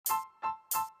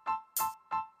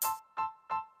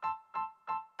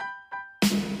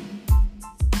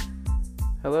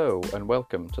Hello and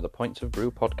welcome to the Points of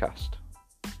Brew podcast.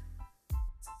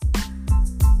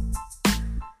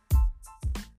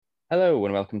 Hello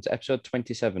and welcome to episode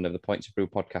 27 of the Points of Brew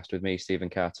podcast with me, Stephen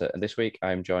Carter. And this week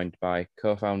I'm joined by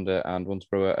co-founder and once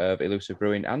brewer of Elusive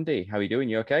Brewing, Andy. How are you doing?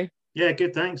 You okay? Yeah,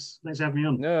 good. Thanks. Thanks for having me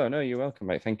on. No, you're welcome,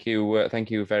 mate. Thank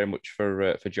you very much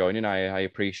for joining. I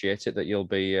appreciate it that you'll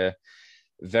be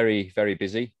very, very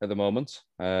busy at the moment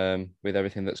with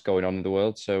everything that's going on in the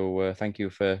world. So thank you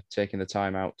for taking the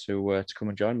time out to come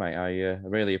and join, mate. I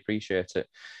really appreciate it.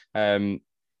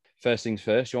 First things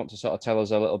first, you want to sort of tell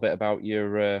us a little bit about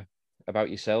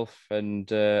yourself and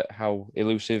how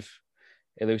Elusive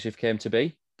came to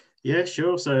be? Yeah,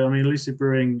 sure. So, Elusive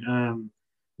Brewing,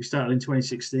 we started in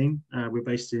 2016. We're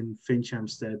based in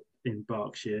Finchampstead in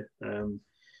Berkshire,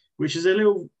 which is a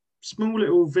small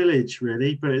little village,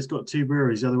 really, but it's got two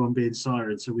breweries, the other one being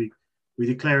Siren. So we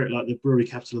declare it like the brewery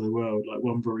capital of the world, like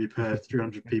one brewery per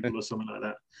 300 people or something like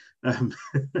that.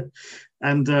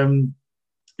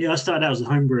 I started out as a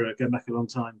home brewer going back a long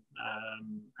time.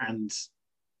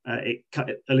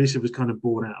 Elusive was kind of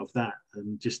born out of that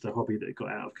and just a hobby that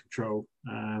got out of control.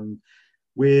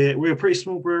 We're a pretty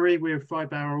small brewery. We're a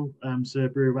 5-barrel, so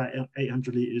brew about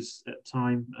 800 litres at a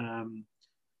time.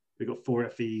 We've got 4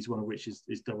 FEs, one of which is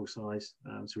double size.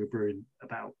 So we're brewing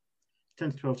about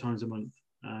 10 to 12 times a month.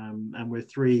 And we're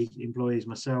 3 employees,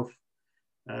 myself,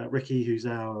 Ricky, who's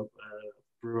our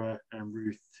brewer, and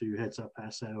Ruth, who heads up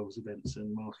our sales, events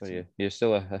and marketing. So you're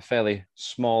still a fairly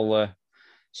small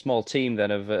team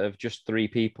then of just 3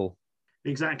 people.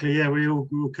 Exactly. Yeah, we all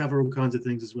cover all kinds of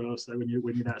things as well. So when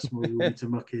you're that small, you need to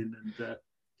muck in and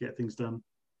get things done.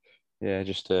 Yeah,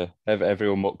 just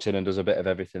everyone mucks in and does a bit of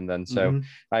everything then. So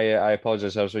I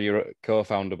apologize. I was your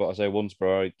co-founder, but I say once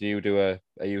brewer.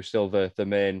 Are you still the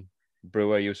main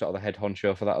brewer? Are you sort of the head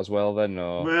honcho for that as well then?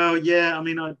 Or? Well, yeah.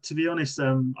 To be honest,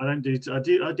 I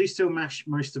do still mash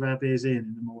most of our beers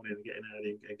in the morning and get in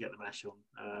early and get the mash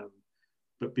on.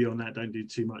 But beyond that, don't do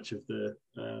too much of the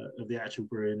actual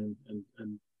brewing.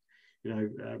 And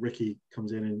Ricky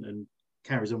comes in and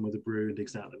carries on with the brew and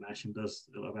digs out the mash and does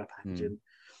a lot of our packaging.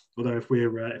 Although if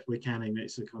we're canning,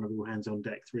 it's a kind of all hands on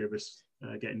deck. 3 of us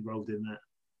get involved in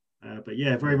that. But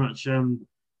yeah, very much. I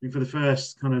think for the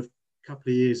first kind of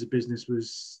couple of years, the business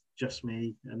was just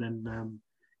me, and then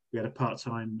we had a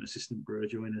part-time assistant brewer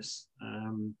join us.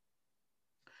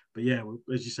 But yeah,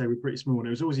 as you say, we're pretty small, and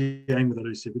it was always the aim with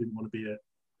Elusive. We didn't want to be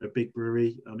a big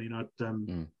brewery. I mean, I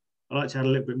like to add a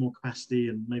little bit more capacity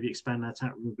and maybe expand our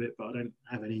tap room a bit, but I don't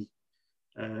have any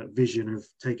vision of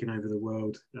taking over the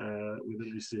world with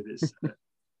Elusive. It's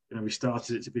we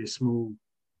started it to be a small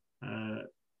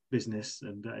business,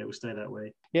 and it will stay that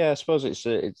way. Yeah, I suppose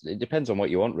it depends on what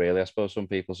you want, really. I suppose some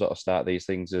people sort of start these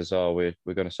things as, we're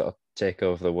going to sort of take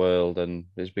over the world and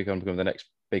it's going to become the next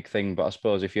big thing. But I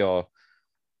suppose if you're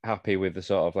happy with the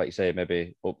sort of, like you say,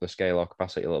 maybe up the scale or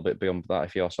capacity a little bit beyond that,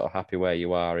 if you're sort of happy where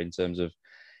you are in terms of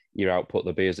your output,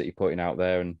 the beers that you're putting out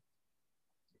there and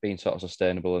being sort of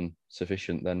sustainable and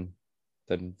sufficient, then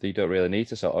you don't really need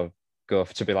to sort of go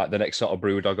to be like the next sort of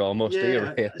brew dog almost, do you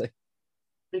really?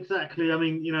 Exactly. I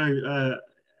mean,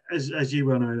 as you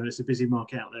well know, it's a busy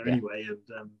market out there anyway,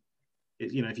 and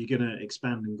if you're going to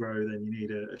expand and grow, then you need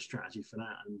a strategy for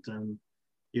that, and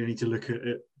you need to look at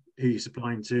who you're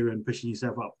supplying to and pushing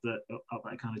yourself up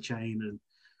that kind of chain.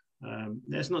 And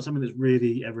it's not something that's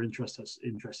really ever interested us.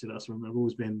 I've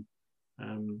always been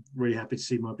really happy to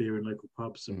see my beer in local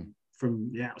pubs, and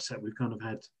from the outset, we've kind of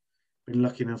been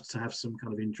lucky enough to have some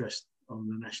kind of interest on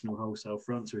the national wholesale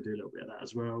front, so we do a little bit of that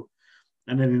as well.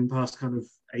 And then in the past kind of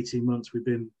 18 months, we've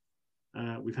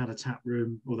had a tap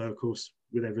room, although of course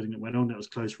with everything that went on, that was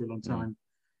closed for a long time.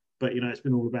 But it's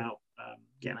been all about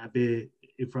getting our beer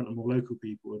in front of more local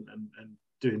people and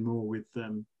doing more with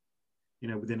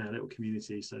within our little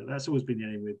community. So that's always been the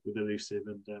aim with Elusive.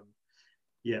 And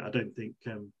I don't think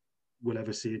we'll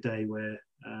ever see a day where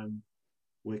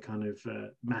we're kind of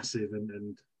massive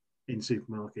and in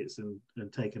supermarkets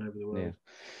and taking over the world. Yeah.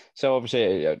 So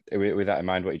obviously, with that in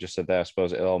mind, what you just said there, I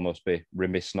suppose it'll almost be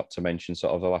remiss not to mention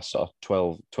sort of the last sort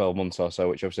of 12 months or so,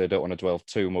 which obviously I don't want to dwell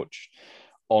too much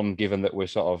on, given that we're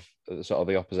sort of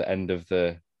the opposite end of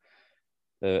the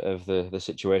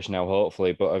situation now,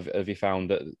 hopefully. But have you found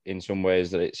that in some ways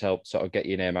that it's helped sort of get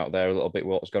your name out there a little bit?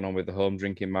 What's gone on with the home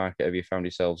drinking market? Have you found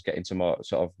yourselves getting to more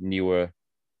sort of newer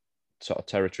sort of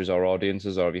territories or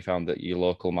audiences, or have you found that your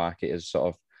local market has sort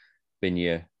of been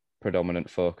your predominant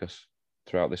focus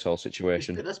throughout this whole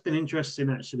situation? That's been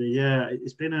interesting, actually. Yeah,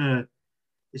 it's been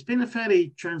a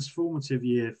fairly transformative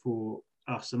year for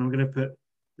us, and I'm going to put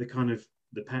the kind of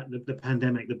the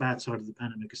pandemic, the bad side of the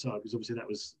pandemic aside, because obviously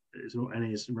it's not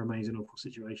any, it remains an awful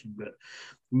situation. But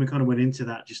when we kind of went into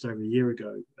that just over a year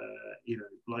ago,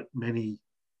 like many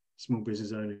small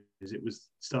business owners, it was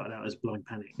started out as blind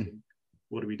panic. And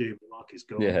what do we do? The market's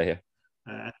gone. Yeah.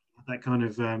 That kind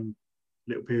of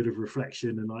little period of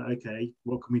reflection and like, okay,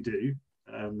 what can we do?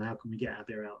 How can we get out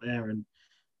there, and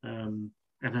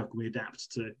how can we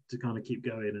adapt to kind of keep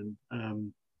going?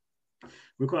 And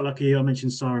we're quite lucky. I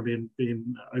mentioned Siren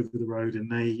being over the road,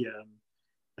 and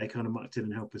they kind of mucked in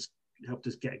and helped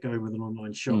us get going with an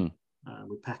online shop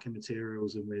with packing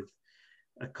materials and with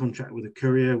a contract with a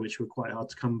courier, which were quite hard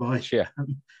to come by at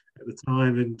the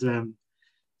time. And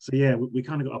so yeah, we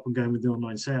kind of got up and going with the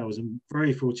online sales, and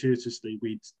very fortuitously,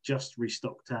 we'd just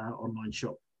restocked our online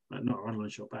shop, not our online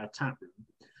shop, our tap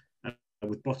room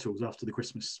with bottles after the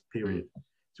Christmas period.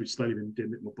 So we'd slowly been doing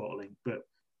a bit more bottling, but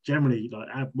generally, like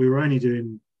we were only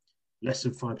doing less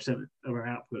than 5% of our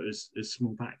output as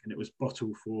small pack, and it was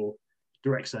bottle for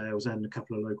direct sales and a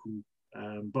couple of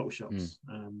local bottle shops.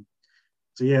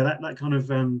 So yeah, that kind of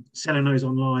selling those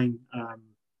online,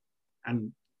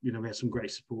 and we had some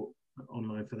great support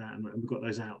online for that, and we got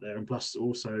those out there. And plus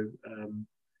also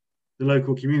the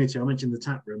local community. I mentioned the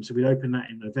tap room, so we opened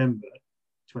that in November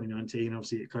 2019.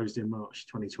 Obviously, it closed in March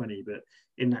 2020, but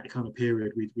in that kind of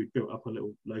period, we built up a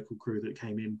little local crew that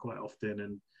came in quite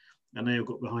often, and they all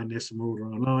got behind this and were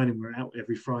ordering online, and we're out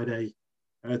every Friday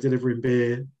delivering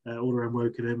beer all around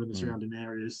Wokingham and the surrounding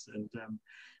areas, and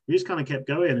we just kind of kept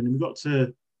going. And then we got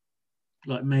to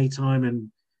like May time,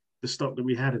 and the stock that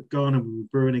we had gone, and we were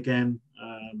brewing again.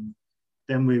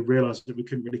 Then we realised that we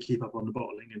couldn't really keep up on the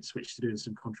bottling and switched to doing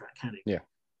some contract canning.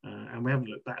 And we haven't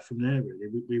looked back from there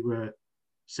really. We were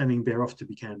sending beer off to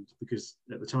be canned because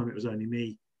at the time it was only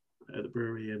me at the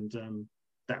brewery, and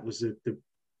that was the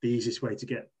easiest way to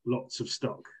get lots of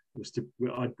stock, was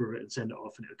I'd brew it and send it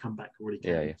off, and it would come back already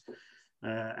canned.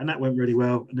 And that went really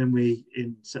well. And then we,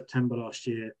 in September last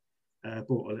year,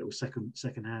 bought a little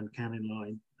second-hand canning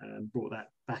line and brought that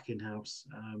back in-house.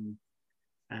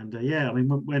 And I mean,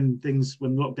 when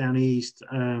lockdown eased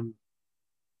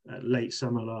late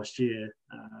summer last year,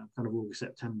 kind of August,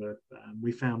 September,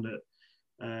 we found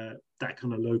that that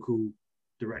kind of local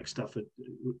direct stuff had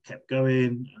kept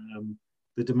going.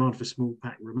 The demand for small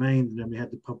pack remained, and then we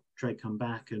had the pub trade come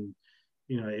back, and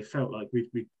it felt like we'd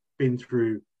been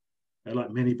through,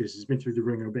 like many businesses, been through the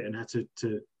ringer a bit and had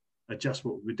to adjust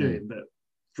what we were doing. But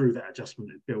through that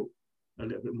adjustment, it built a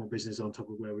little bit more business on top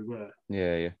of where we were.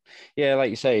 Yeah. Like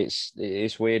you say,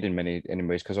 it's weird in many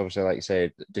ways, because obviously, like you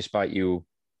say, despite you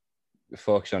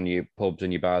focus on your pubs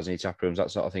and your bars and your tap rooms,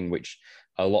 that sort of thing, which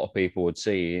a lot of people would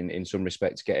see in some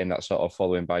respects, getting that sort of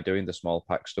following by doing the small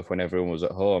pack stuff when everyone was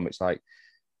at home. It's like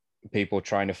people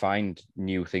trying to find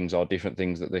new things or different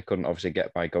things that they couldn't obviously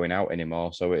get by going out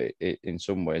anymore. So it in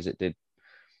some ways it did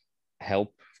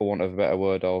help, for want of a better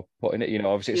word, or putting it,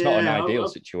 obviously it's not an ideal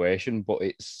situation, but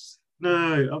it's...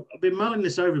 No, I've been mulling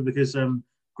this over because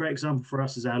great example for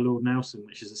us is our Lord Nelson,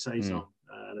 which is a saison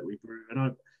that we brew,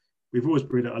 and we've always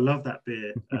brewed it. I love that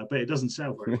beer, but it doesn't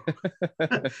sell very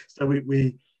well. So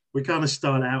we kind of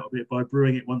start out a bit by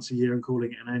brewing it once a year and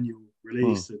calling it an annual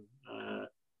release,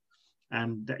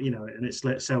 and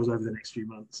it sells over the next few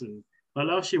months. And like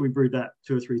last year, we brewed that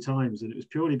 2 or 3 times, and it was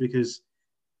purely because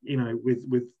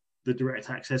with the direct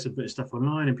access and putting stuff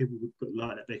online, and people would put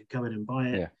like that they could come in and buy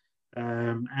it.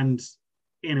 And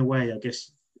in a way, I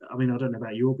guess, I mean, I don't know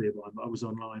about your beer buying, but I was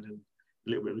online and a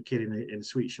little bit of a kid in a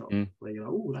sweet shop where you're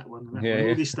like, oh, that one, and that one.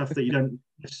 All this stuff that you don't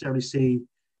necessarily see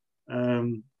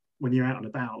when you're out and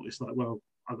about. It's like, well,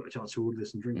 I've got a chance to order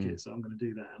this and drink it, so I'm going to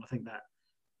do that. And I think that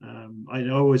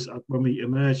when we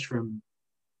emerged from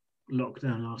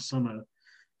lockdown last summer,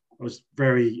 I was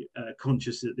very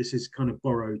conscious that this is kind of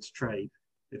borrowed trade,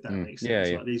 if that makes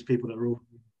sense. Like these people that are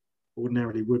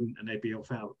ordinarily wouldn't, and they'd be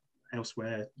off out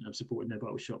elsewhere supporting their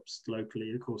bottle shops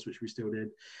locally, of course, which we still did,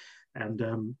 and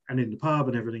in the pub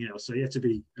and everything else. So you had to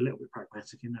be a little bit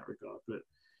pragmatic in that regard. But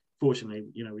fortunately,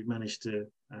 we managed to,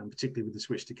 particularly with the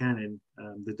switch to canning,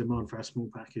 the demand for our small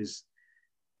pack is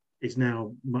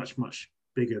now much, much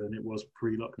bigger than it was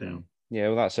pre-lockdown. Yeah,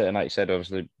 well, that's it. And like you said,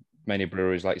 obviously, many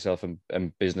breweries like yourself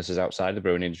and businesses outside the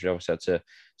brewing industry obviously had to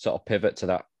sort of pivot to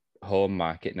that home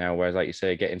market now, whereas, like you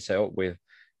say, getting set up with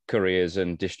couriers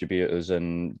and distributors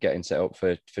and getting set up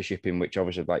for shipping, which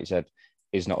obviously, like you said,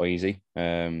 is not easy.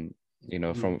 From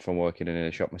working in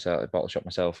a shop myself, a bottle shop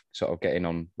myself, sort of getting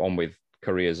on with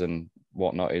couriers and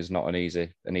whatnot is not an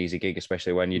easy gig,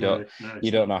 especially when you don't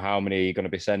know how many you're going to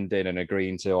be sending and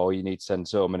agreeing to, or you need to send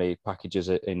so many packages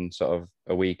in sort of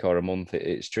a week or a month.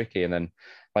 It's tricky. And then,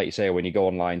 like you say, when you go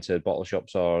online to bottle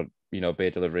shops or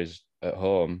beer deliveries at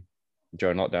home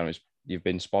during lockdown, you've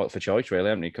been spoilt for choice, really,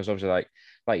 haven't you? Because obviously,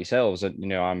 like yourselves,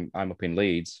 and I'm up in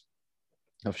Leeds.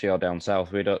 Obviously, you're down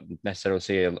south. We don't necessarily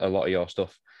see a lot of your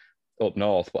stuff up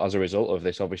north, but as a result of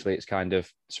this, obviously, it's kind of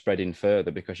spreading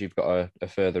further because you've got a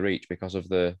further reach because of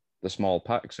the small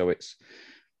pack. So it's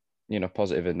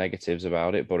positive and negatives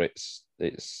about it, but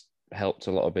it's helped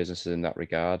a lot of businesses in that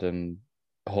regard, and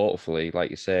hopefully, like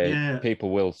you say, Yeah,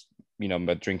 people will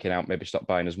by drinking out maybe stop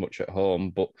buying as much at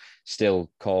home, but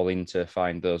still call in to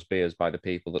find those beers by the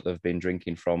people that they've been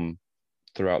drinking from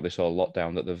throughout this whole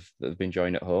lockdown that they've been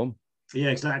enjoying at home. yeah,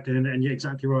 exactly, and you're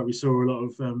exactly right. We saw a lot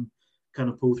of kind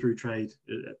of pull through trade,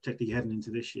 particularly heading into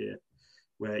this year,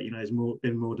 where there's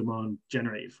been more demand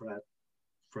generated for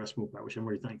our small pack, which I'm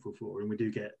really thankful for, and we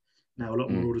do get now a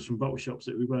lot more Mm. orders from bottle shops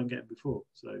that we weren't getting before.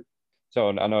 So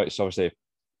I know it's obviously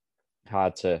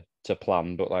hard to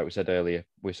plan, but like we said earlier,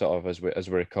 we sort of as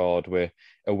we record, we're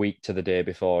a week to the day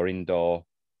before indoor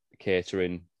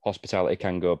catering hospitality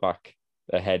can go back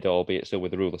ahead, albeit still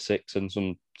with the rule of six and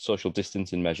some social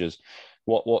distancing measures.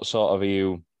 What sort of are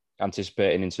you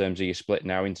anticipating in terms of your split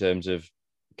now, in terms of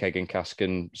keg and cask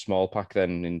and small pack?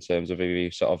 Then, in terms of have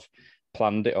you sort of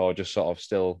planned it, or just sort of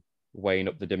still weighing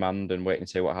up the demand and waiting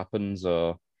to see what happens?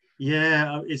 Or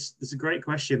Yeah, it's a great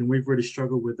question, and we've really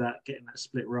struggled with that, getting that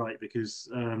split right, because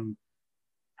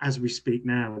as we speak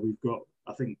now, we've got,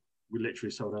 I think we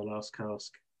literally sold our last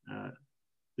cask uh,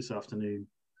 this afternoon,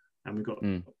 and we've got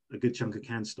mm. a good chunk of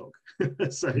can stock.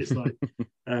 So it's like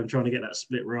trying to get that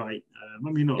split right.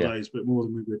 I mean, not Yeah. loads, but more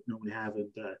than we would normally have.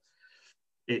 And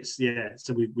it's, yeah,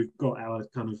 so we've got our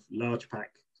kind of large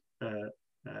pack uh,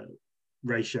 uh,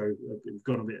 ratio. We've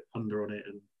gone a bit under on it,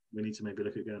 and we need to maybe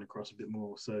look at going across a bit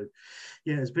more. So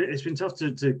yeah, it's been tough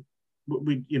to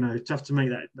we tough to make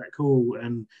that call.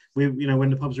 And we when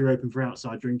the pubs were open for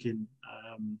outside drinking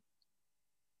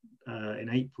in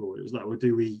April, it was like, well,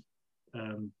 do we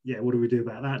what do we do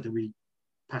about that? Do we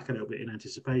pack a little bit in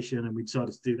anticipation? And we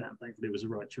decided to do that, and thankfully it was the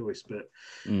right choice. But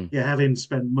Mm. yeah, having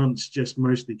spent months just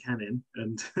mostly canning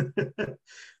and with a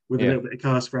Yeah. little bit of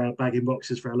cast for our bagging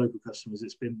boxes for our local customers,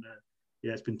 it's been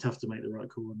it's been tough to make the right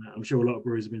call on that. I'm sure a lot of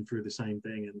breweries have been through the same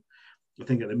thing, and I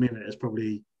think at the minute it's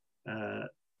probably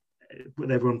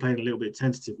with everyone playing a little bit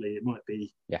tentatively, it might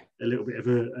be a little bit of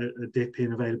a dip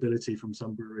in availability from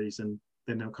some breweries, and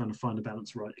then they'll kind of find the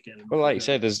balance right again. Well, like you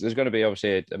said, there's going to be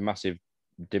obviously a massive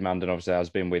demand, and obviously has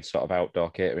been with sort of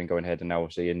outdoor catering going ahead, and now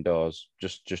obviously indoors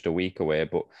just a week away.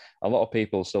 But a lot of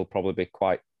people still probably be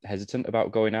quite hesitant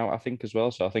about going out, I think, as well.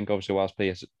 So I think obviously whilst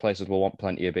places will want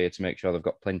plenty of beer to make sure they've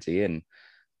got plenty in,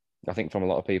 I think from a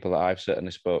lot of people that I've certainly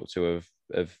spoke to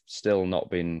have still not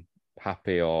been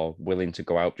happy or willing to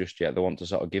go out just yet. They want to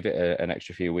sort of give it an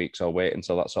extra few weeks or wait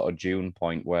until that sort of June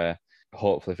point where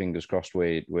hopefully, fingers crossed,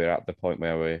 we're at the point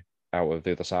where we're out of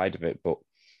the other side of it. But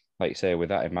like you say, with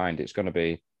that in mind, it's going to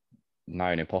be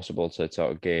nigh and impossible to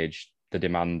sort of gauge the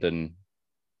demand and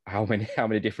how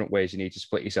many different ways you need to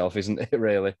split yourself, isn't it?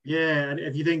 Really? Yeah, and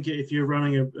if you think if you're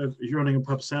running a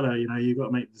pub cellar, you've got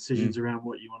to make decisions Mm. around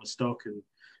what you want to stock, and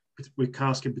with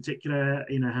cask in particular,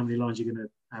 how many lines you're going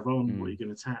to have on, what Mm. you're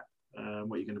going to tap,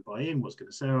 what you're going to buy in, what's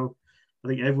going to sell. I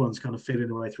think everyone's kind of feeling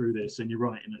their way through this, and you're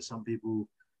right in that some people,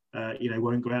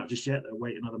 won't go out just yet. They'll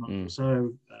wait another month or Mm.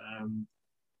 so.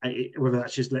 Whether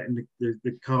that's just letting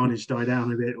the carnage die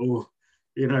down a bit, or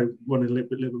wanting a little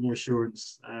bit more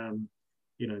assurance.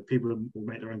 People will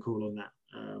make their own call on that.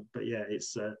 But yeah,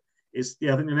 it's I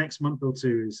think the next month or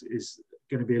two is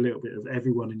going to be a little bit of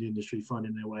everyone in the industry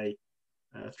finding their way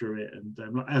through it,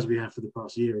 and as we have for the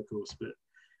past year, of course. But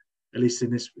at least in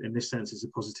this sense, it's a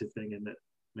positive thing in that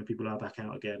people are back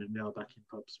out again and we are back in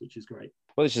pubs, which is great.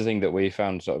 Well, this is the thing that we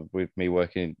found sort of with me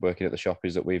working at the shop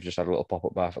is that we've just had a little pop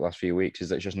up bar for the last few weeks. Is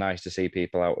that it's just nice to see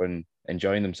people out and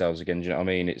enjoying themselves again. Do you know what I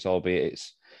mean? It's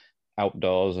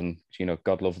outdoors, and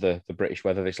God love the British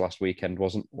weather. This last weekend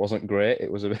wasn't great.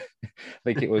 It was I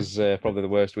think it was probably the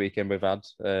worst weekend we've had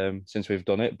since we've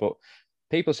done it. But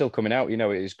people still coming out. It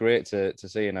is great to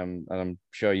see, and I'm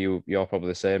sure you're probably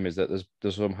the same. Is that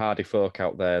there's some hardy folk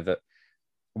out there that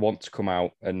want to come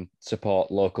out and support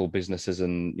local businesses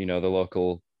and the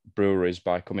local breweries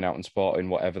by coming out and supporting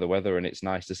whatever the weather, and it's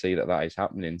nice to see that is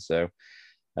happening. So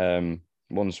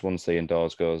once the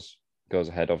indoors goes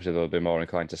ahead, obviously they'll be more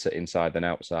inclined to sit inside than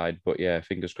outside, but yeah,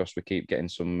 fingers crossed we keep getting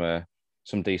some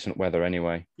decent weather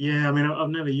anyway. Yeah, I mean, I've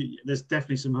never. There's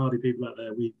definitely some hardy people out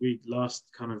there. We last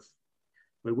kind of,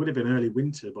 well, it would have been early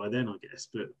winter by then, I guess,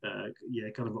 but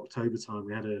kind of October time.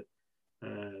 We had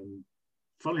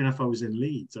funnily enough, I was in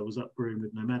Leeds. I was up brewing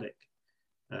with Nomadic.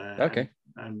 Okay.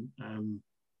 And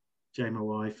Jay, my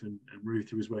wife, and Ruth,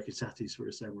 who was working Saturdays for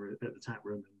us, and we're at the tap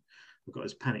room. I've got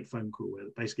this panic phone call where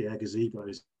basically our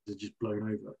gazebos are just blown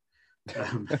over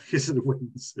because of the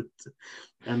winds.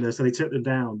 And so they took them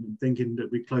down and thinking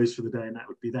that we closed for the day and that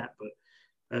would be that.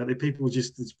 But the people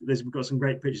we've got some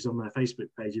great pictures on their Facebook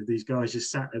page of these guys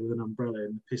just sat there with an umbrella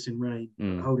in the pissing rain,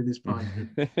 holding this pint.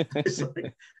 And it's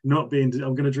like I'm going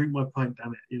to drink my pint,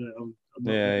 damn it. I'm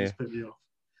not letting this put me off.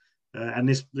 And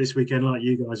this weekend, like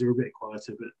you guys, are a bit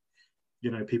quieter,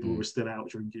 but people were still out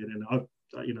drinking, and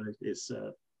it's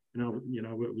I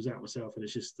was out myself, and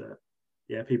it's just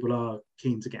people are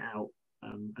keen to get out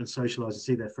and socialise and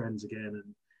see their friends again,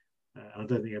 and I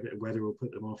don't think a bit of weather will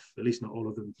put them off, at least not all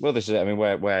of them. Well, this is it. I mean,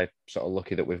 we're sort of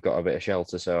lucky that we've got a bit of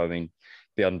shelter, so I mean,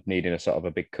 beyond needing a sort of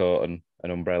a big coat and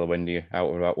an umbrella when you're out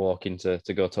and about walking to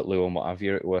go to loo and what have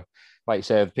you, it were, like you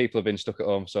say, people have been stuck at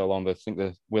home so long, I think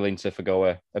they're willing to forgo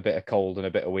a bit of cold and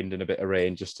a bit of wind and a bit of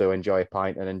rain just to enjoy a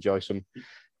pint and enjoy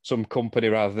some company,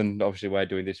 rather than, obviously we're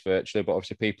doing this virtually, but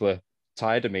obviously people are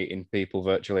tired of meeting people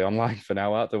virtually online for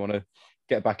now, aren't they? Want to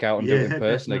get back out and do it in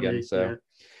person again. So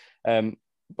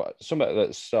but something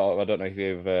that's sort of, I don't know if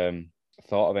you've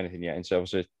thought of anything yet in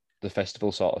terms of the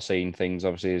festival sort of scene things,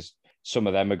 obviously is some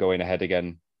of them are going ahead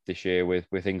again this year with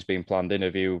things being planned in.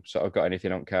 Have you sort of got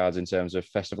anything on cards in terms of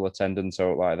festival attendance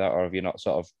or like that, or have you not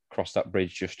sort of crossed that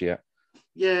bridge just yet?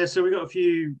 Yeah, so we got a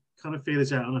few kind of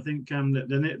feelers out, and I think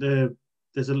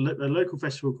there's a local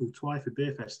festival called Twyford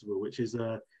Beer Festival, which is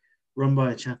run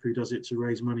by a chap who does it to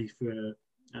raise money for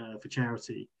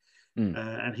charity.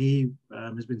 And he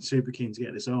has been super keen to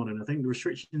get this on, and I think the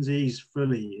restrictions ease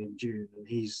fully in June, and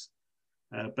he's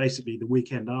basically the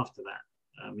weekend after that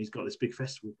he's got this big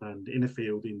festival planned in a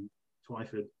field in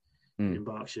Twyford in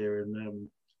Berkshire, and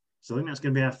so I think that's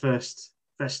going to be our first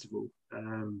festival,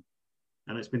 and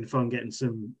it's been fun getting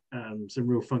some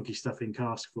real funky stuff in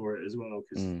cask for it as well,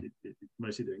 because it's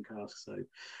mostly doing cask. So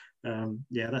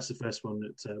that's the first one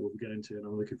that we'll be going to, and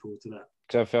I'm looking forward to that.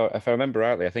 So if I remember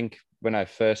rightly, I think when I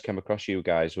first came across you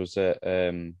guys was at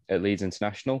Leeds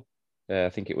International. I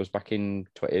think it was back in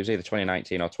it was either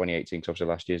 2019 or 2018, because obviously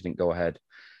last year's didn't go ahead.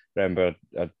 Remember,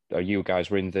 you guys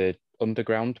were in the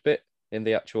underground bit in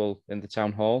the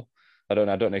town hall. I don't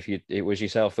know if it was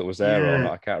yourself that was there or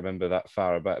not. I can't remember that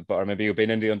far about, but I remember you being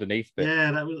in the underneath bit.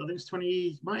 Yeah, that was, I think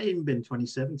it's might have even been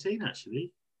 2017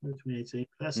 actually, or 2018.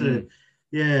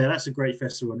 That's a great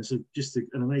festival, and it's just an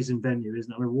amazing venue,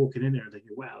 isn't it? I remember walking in there and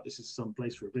thinking, wow, this is some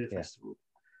place for a beer festival.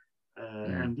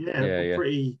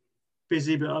 Pretty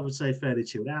busy, but I would say fairly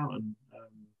chilled out. And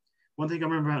one thing I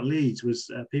remember about Leeds was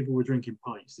people were drinking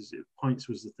pints. Pints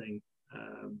was the thing.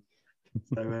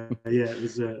 It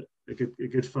was a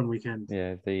good fun weekend.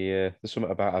 Yeah, there's something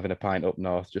about having a pint up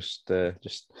north. Just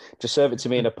serve it to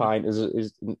me in a pint is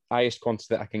the highest quantity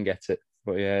that I can get it.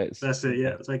 But yeah, that's it.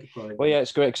 Yeah, take a pint. Well, yeah,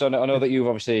 it's great because I know that you've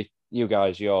obviously, you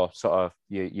guys, your sort of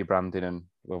your branding, and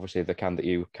obviously the can that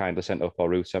you kindly sent up, or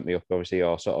Ruth sent me up, obviously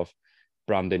your sort of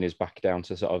branding is back down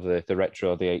to sort of the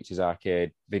retro, the 80s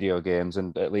arcade video games.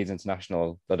 And at Leeds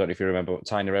International, I don't know if you remember, but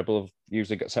Tiny Rebel have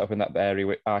usually got set up in that area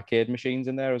with arcade machines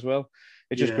in there as well.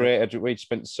 It's just great. We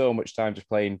spent so much time just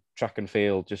playing track and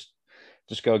field, just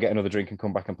go get another drink and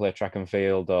come back and play track and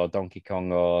field or Donkey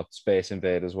Kong or Space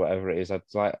Invaders, whatever it is. I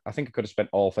think I could have spent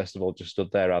all festival just stood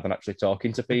there rather than actually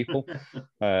talking to people.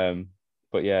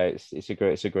 But yeah, it's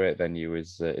a great venue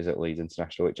is at Leeds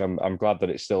International, which I'm glad that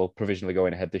it's still provisionally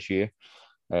going ahead this year,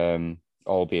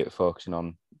 albeit focusing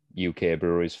on UK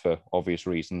breweries for obvious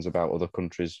reasons about other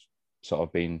countries sort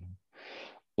of being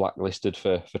blacklisted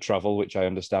for travel, which I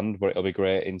understand. But it'll be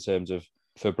great in terms of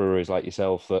for breweries like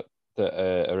yourself that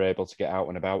are able to get out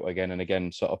and about again and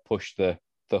again, sort of push the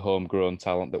homegrown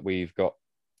talent that we've got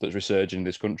that's resurging in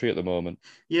this country at the moment.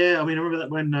 Yeah, I mean, I remember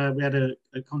that when we had a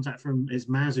contact from, it's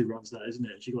Maz who runs that, isn't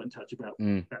it? She got in touch about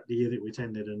the year that we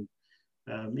attended, and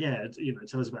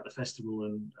tell us about the festival.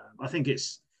 And I think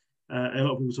it's a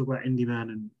lot of people talk about Indie Man,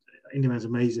 and Indie Man's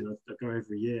amazing. I go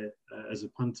every year as a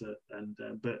punter, and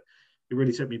but it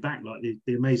really took me back, like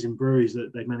the amazing breweries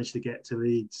that they managed to get to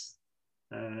Leeds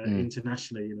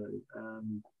internationally.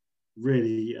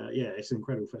 Really, it's an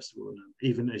incredible festival. And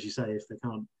even as you say, if they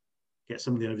can't get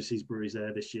some of the overseas breweries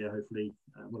there this year, hopefully,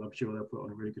 I'm sure they'll put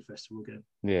on a really good festival again.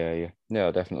 Yeah,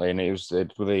 no, definitely. And it was the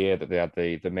year that they had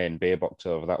the main beer box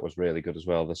over. That was really good as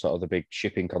well. The sort of the big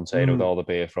shipping container with all the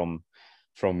beer from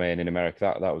Maine in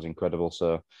America. That was incredible.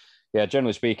 So, yeah,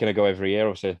 generally speaking, I go every year.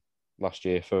 Obviously, last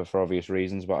year for obvious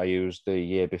reasons, but I used the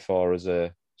year before as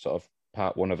a sort of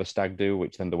part one of a stag do,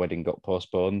 which then the wedding got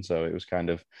postponed. So it was kind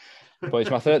of, but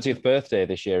it's my 30th birthday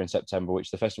this year in September,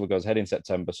 which the festival goes ahead in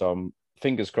September. So I'm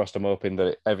fingers crossed. I'm hoping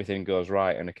that everything goes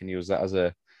right and I can use that as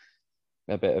a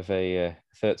a bit of a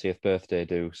 30th birthday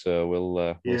do.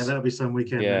 So Yeah, that'll be some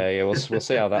weekend then. yeah, we'll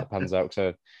see how that pans out.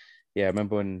 So yeah, I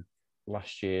remember when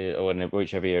last year or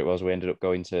whichever year it was, we ended up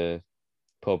going to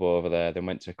pub over there, then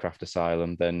went to Craft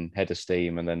Asylum, then Head of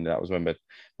Steam, and then that was when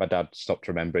my dad stopped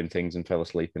remembering things and fell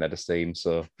asleep in Head of Steam.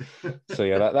 So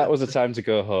yeah, that was the time to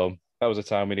go home. That was the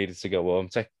time we needed to go home.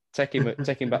 Take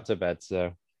him back to bed.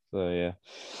 So yeah.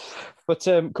 But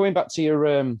coming back to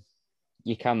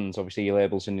your cans, obviously your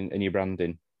labels and your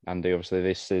branding, Andy. Obviously,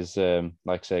 this is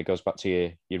like I say, it goes back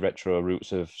to your retro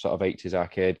roots of sort of 80s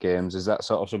arcade games. Is that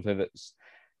sort of something that's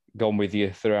gone with you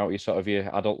throughout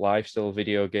your adult life, still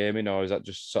video gaming, or is that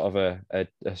just sort of a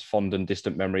fond and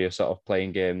distant memory of sort of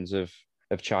playing games of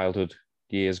childhood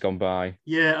years gone by?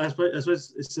 Yeah, I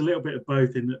suppose it's a little bit of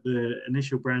both in that the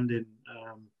initial branding.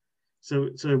 So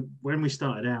when we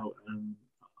started out,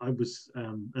 I was,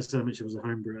 as I mentioned, I was a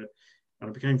home brewer, and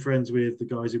I became friends with the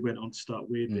guys who went on to start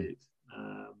Weird Beard,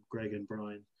 Greg and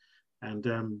Brian.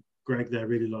 And Greg there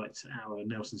really liked our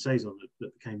Nelson Saison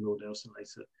that became Lord Nelson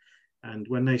later. And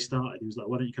when they started, he was like,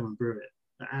 "Why don't you come and brew it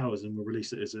at ours, and we'll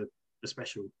release it as a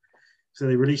special." So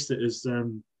they released it as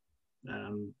the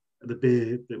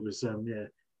beer that was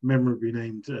memorably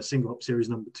named Single Hop Series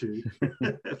Number 2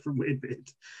 from Weird Beard.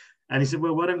 And he said,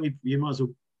 "Well, why don't you might as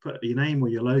well put your name or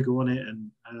your logo on it."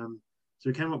 And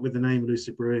so we came up with the name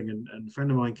Elusive Brewing. And a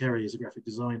friend of mine, Kerry, is a graphic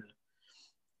designer,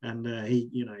 and he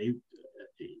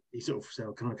sort of said,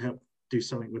 "Can I help do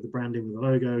something with the branding with the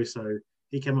logo?" So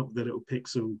he came up with a little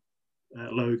pixel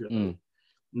logo, and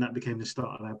that became the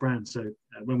start of our brand. So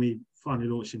when we finally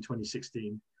launched in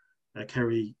 2016,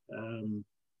 Kerry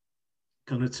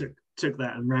kind of took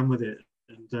that and ran with it.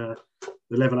 And the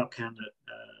Level Up can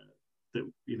that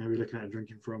we're looking at and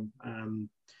drinking from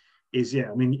is,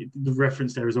 I mean, the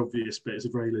reference there is obvious, but it's a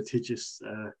very litigious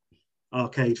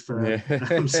arcade firm.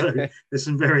 Yeah. So there's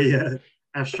some very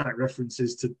abstract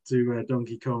references to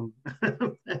Donkey Kong.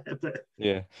 But,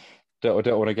 yeah. Don't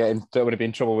want to be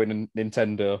in trouble with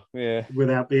Nintendo. Yeah.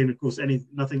 Without being, of course,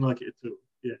 nothing like it at all.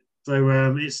 Yeah.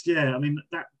 So it's I mean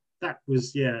that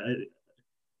was I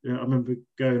remember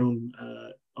going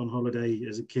on holiday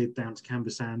as a kid down to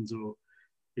Canvas Sands or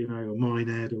or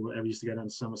Minehead or whatever. I used to go down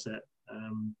to Somerset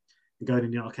and going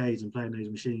in the arcades and playing those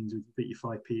machines. You put your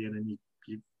 5p in and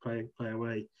you play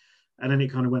away. And then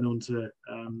it kind of went on to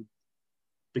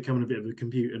becoming a bit of a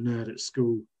computer nerd at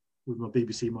school with my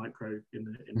BBC Micro in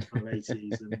the kind of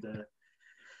 80s.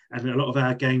 And a lot of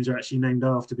our games are actually named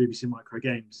after BBC Micro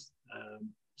games.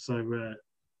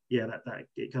 That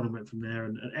it kind of went from there.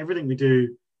 And everything we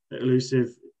do at Elusive,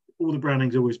 all the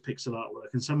branding's always pixel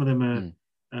artwork. And some of them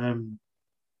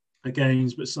are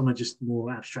games, but some are just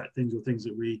more abstract things or things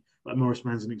that like Morris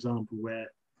Man's an example where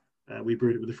we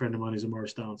brewed it with a friend of mine who's a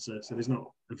Morris dancer. So there's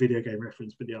not a video game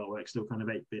reference, but the artwork's still kind of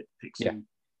 8-bit pixel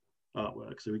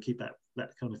artwork. So we keep that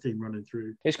kind of theme running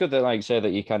through. It's good that, like you say,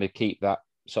 that you kind of keep that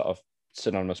sort of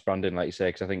synonymous branding, like you say,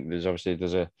 because I think there's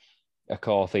a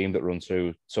core theme that runs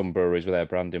through some breweries with their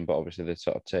branding, but obviously they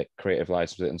sort of take creative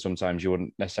license with it, and sometimes you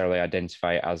wouldn't necessarily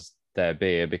identify it as their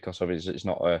beer because obviously it's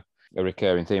not a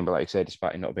recurring theme. But like you say,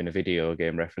 despite it not being a video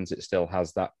game reference, it still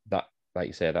has that like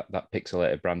you say, that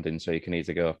pixelated branding, so you can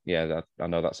easily go, I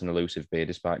know that's an Elusive beer,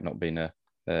 despite not being a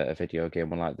video game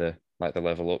one like the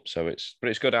Level Up. So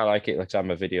it's good. I like it. Like,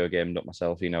 I'm a video game nut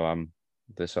myself. I'm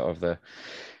the sort of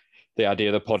the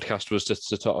idea of the podcast was just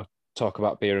to talk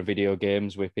about beer and video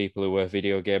games with people who were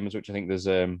video gamers, which I think there's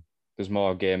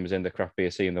more gamers in the craft beer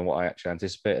scene than what I actually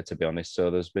anticipated, to be honest. So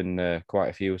there's been quite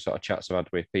a few sort of chats I've had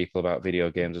with people about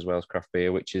video games as well as craft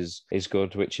beer, which is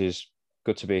good, which is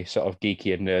good to be sort of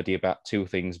geeky and nerdy about two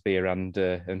things, beer and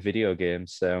video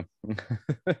games. So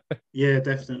yeah,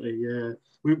 definitely. Yeah,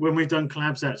 when we've done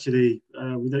collabs, actually,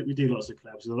 we do lots of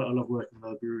collabs. I love working with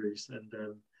other breweries,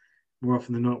 and more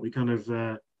often than not, we kind of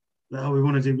we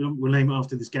want to do. We'll name it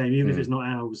after this game, even if it's not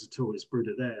ours at all. It's brewed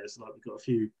at theirs. Like, we've got a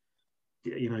few,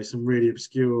 some really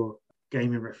obscure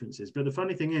gaming references. But the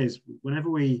funny thing is, whenever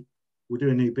we'll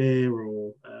do a new beer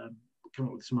or come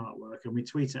up with some artwork and we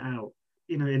tweet it out,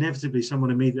 inevitably someone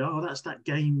immediately, that's that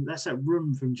game, that's that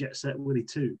room from Jet Set Willy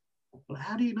 2. Well,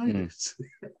 how do you know this?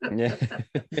 Yeah.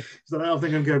 So I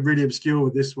think I'm going really obscure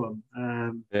with this one.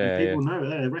 People know,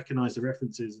 they recognise the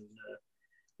references, and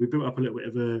we built up a little bit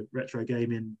of a retro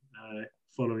gaming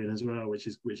following as well, which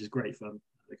is great fun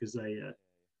because they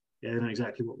know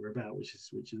exactly what we're about, which is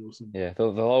awesome. Yeah,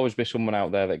 there'll always be someone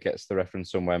out there that gets the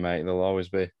reference somewhere, mate. There'll always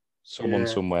be. someone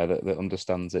somewhere that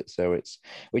understands it. So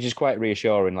which is quite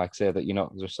reassuring, like I say, that you're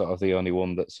not just sort of the only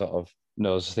one that sort of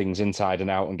knows things inside and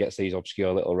out and gets these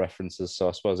obscure little references. So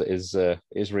I suppose it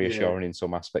is reassuring in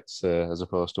some aspects as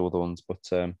opposed to other ones. But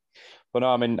no,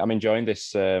 I'm enjoying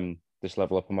this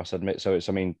level up, I must admit. So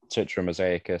I mean, Citra and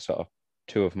Mosaic are sort of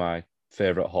two of my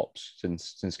favorite hops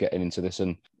since getting into this,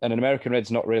 and an American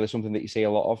Red's not really something that you see a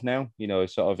lot of now.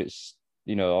 It's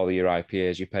all your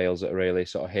IPAs, your pales that are really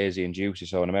sort of hazy and juicy.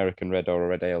 So an American Red or a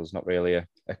red ale is not really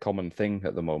a common thing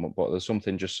at the moment, but there's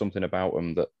something about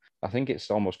them that I think it's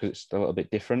almost because it's a little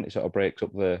bit different. It sort of breaks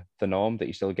up the norm, that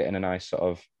you're still getting a nice sort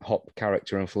of hop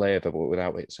character and flavour, but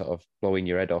without it sort of blowing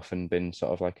your head off and being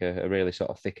sort of like a really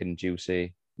sort of thick and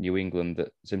juicy New England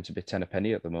that seems to be 10 a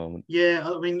penny at the moment. Yeah,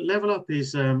 I mean, Level Up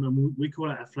is, and we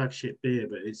call it a flagship beer,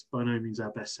 but it's by no means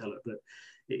our best seller. But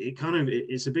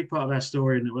it's a big part of our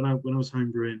story. And when I was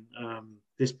homebrewing,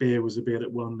 this beer was a beer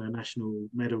that won a national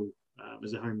medal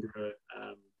as a homebrewer.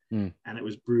 And it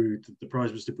was brewed. The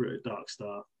prize was to brew it at Dark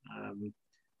Star,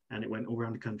 and it went all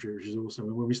around the country, which is awesome.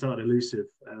 And when we started Elusive,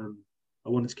 I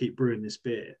wanted to keep brewing this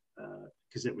beer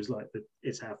because it was like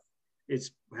that's how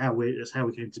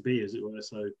we came to be, as it were.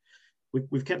 So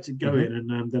we've kept it going,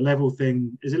 and the level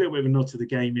thing is a little bit of a nod to the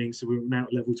gaming. So we're now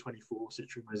at level 24,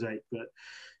 Citra and Mosaic,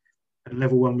 and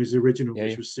level 1 was the original,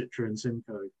 which was Citra and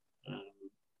Simcoe.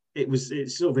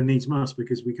 It's sort of a needs must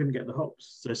because we couldn't get the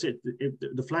hops. So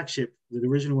the flagship, the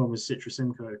original one was Citra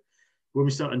Simcoe. When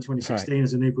we started in 2016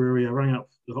 as a new brewery, I rang up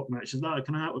the hop merchants. Like,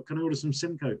 can I order some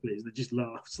Simcoe, please? They just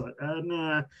laughed. It's like,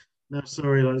 no,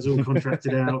 sorry, like, it's all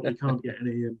contracted out. We can't get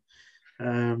any.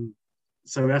 And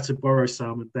so we had to borrow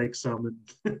some and beg some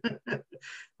and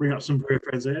bring up some brewer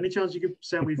friends. Any chance you could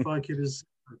sell me 5 kilos,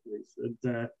 please?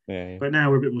 And but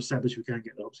now we're a bit more established. We can't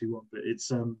get the hops we want, but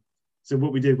it's So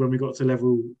what we did when we got to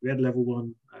we had level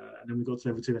 1, and then we got to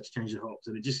level 2, we had to change the hops,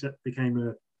 and it just became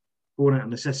a born out of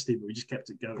necessity, but we just kept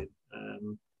it going.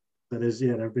 But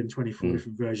there have been 24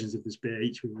 different versions of this beer,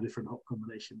 each with a different hop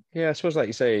combination. Yeah, I suppose, like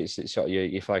you say, it's sort of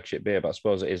your flagship beer, but I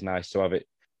suppose it is nice to have it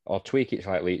or tweak it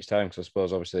slightly each time, because I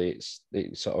suppose obviously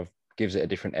it sort of gives it a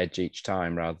different edge each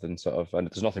time rather than sort of, and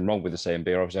there's nothing wrong with the same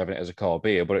beer, obviously having it as a core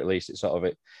beer, but at least it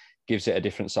gives it a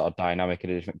different sort of dynamic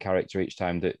and a different character each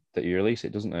time that you release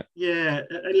it, doesn't it? Yeah,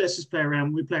 it lets us play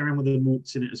around. We play around with the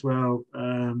malts in it as well.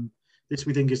 This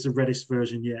we think is the reddest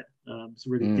version yet. It's a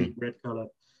really deep red colour.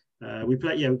 We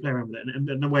play around with it,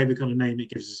 and the way we kind of name it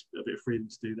gives us a bit of freedom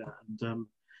to do that.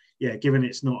 And given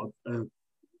it's not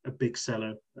a big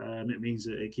seller, it means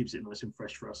that it keeps it nice and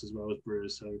fresh for us as well as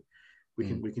brewers. So we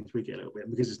can tweak it a little bit,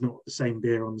 and because it's not the same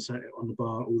beer on the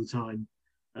bar all the time.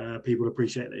 People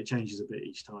appreciate that it changes a bit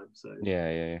each time. So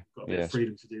got a bit of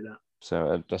freedom to do that.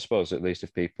 So I suppose at least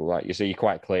if people, like you say, you're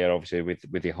quite clear, obviously,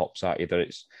 with your hops, aren't you, that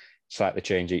it's slightly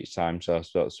changed each time. So I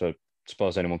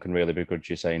suppose anyone can really begrudge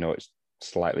you saying, no, it's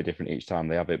slightly different each time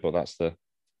they have it, but that's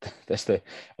the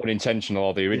unintentional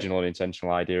or the original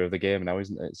unintentional idea of the game now,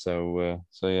 isn't it? So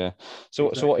yeah. So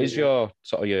what is your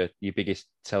sort of your biggest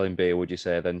selling beer, would you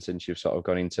say, then, since you've sort of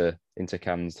gone into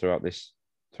cans throughout this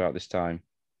time?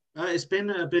 It's been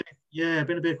a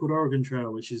beer called Oregon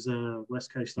Trail, which is a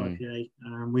West Coast IPA.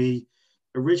 We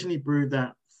originally brewed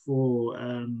that for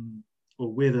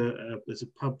there's a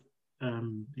pub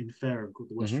in Fareham called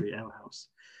the West Street Ale House,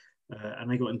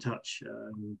 and they got in touch.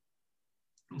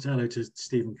 So hello to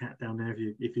Stephen Cat down there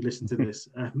if you listen to this.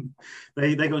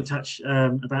 They got in touch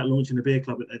about launching a beer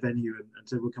club at their venue and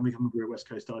said, well, can we come and brew a West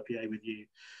Coast IPA with you?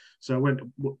 So I went.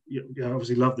 I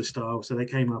obviously love the style, so they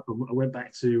came up, and I went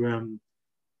back to.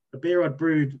 A beer I'd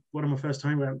brewed, one of my first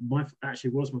home brew, my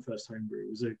first home brew. It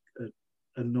was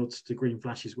a nod to Green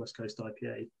Flash's West Coast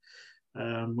IPA,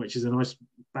 which is a nice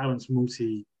balanced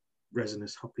malty,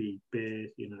 resinous, hoppy beer.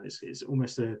 It's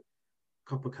almost a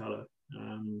copper colour,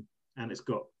 and it's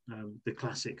got the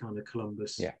classic kind of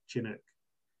Columbus Chinook,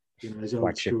 those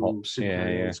old school hops,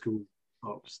 old school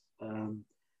hops.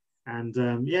 And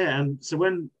so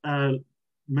when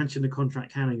mentioned the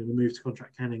contract canning and the move to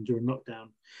contract canning during lockdown,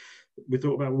 we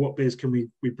thought about what beers can we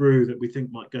brew that we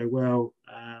think might go well,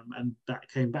 and that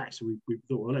came back. So we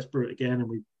thought, well, let's brew it again, and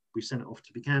we sent it off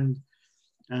to be canned,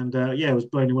 and I was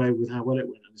blown away with how well it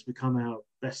went, and it's become our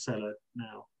bestseller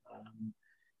now.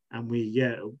 And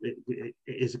it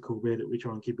is a cool beer that we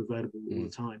try and keep available all the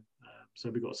time. So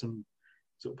we've got some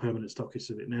sort of permanent stockists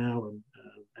of it now,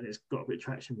 and it's got a bit of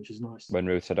traction, which is nice. When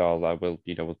Ruth said, "Oh, I will,"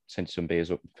 we'll send some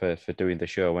beers up for doing the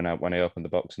show. When I opened the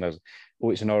box and I was, "Oh,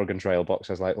 it's an Oregon Trail box."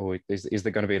 I was like, "Oh, is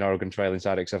there going to be an Oregon Trail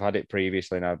inside it?" Because I've had it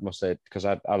previously, and I must say, because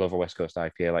I love a West Coast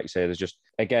IPA, like you say. There's just,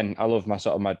 again, I love my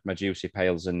sort of my juicy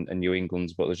pales and New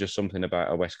Englands, but there's just something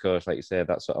about a West Coast, like you say,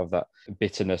 that sort of that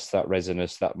bitterness, that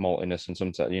resinous, that maltiness, and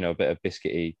sometimes a bit of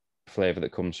biscuity flavor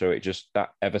that comes through it, just that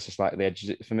ever so slightly edges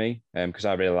it for me, because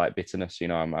I really like bitterness.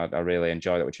 I really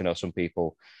enjoy that, which I know some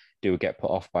people do get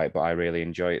put off by it, but I really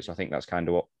enjoy it. So I think that's kind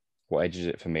of what edges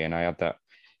it for me. And I had that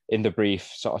in the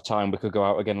brief sort of time we could go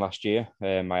out again last year.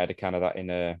 I had a can of that in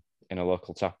a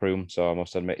local tap room. So I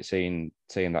must admit, seeing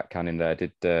that can in there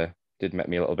did make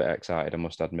me a little bit excited, I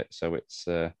must admit. So it's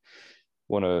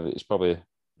it's probably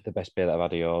the best beer that I've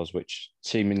had of yours, which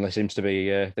seemingly seems to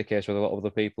be the case with a lot of other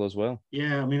people as well.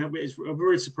 Yeah, I mean, I'm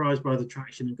very surprised by the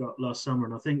traction it got last summer,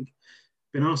 and I think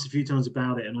been asked a few times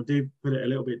about it, and I do put it a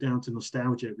little bit down to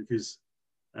nostalgia because,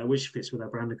 which fits with our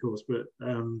brand, of course. But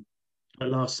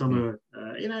last summer,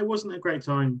 it wasn't a great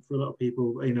time for a lot of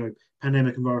people.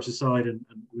 Pandemic and virus aside, and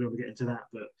we won't get into that.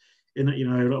 But a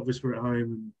lot of us were at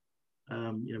home,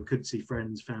 and we couldn't see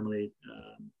friends, family.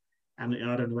 And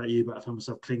I don't know about you, but I found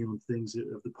myself clinging on to things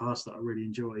of the past that I really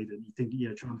enjoyed. And you think,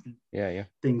 trying to think,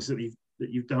 things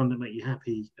that you've done that make you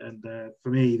happy. And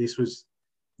for me, these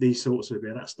sorts of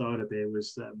beer, that style of beer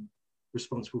was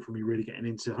responsible for me really getting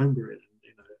into homebrewing,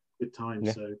 with time.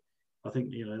 Yeah. So I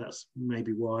think, that's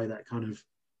maybe why that kind of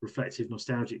reflective,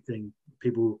 nostalgic thing,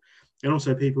 people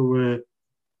were,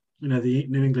 the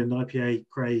New England IPA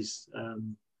craze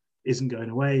isn't going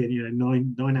away.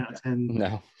 And, 9 out of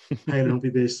 10 pale and hoppy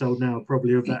beers sold now are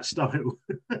probably of that style.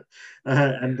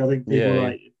 And I think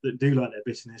people that do like their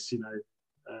bitterness,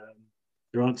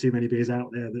 there aren't too many beers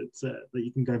out there that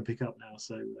you can go and pick up now.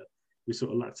 So we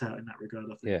sort of lucked out in that regard,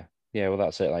 I think. Yeah. Well,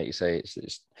 that's it. Like you say,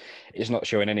 it's not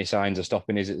showing any signs of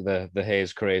stopping, is it? The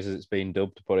haze craze, as it's been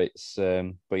dubbed, but it's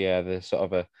the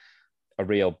sort of a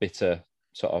real bitter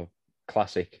sort of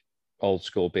classic old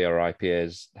school beer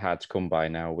IPAs hard to come by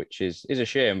now, which is a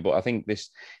shame. But I think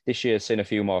this year's seen a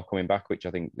few more coming back, which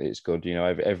I think is good.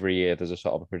 Every year there's a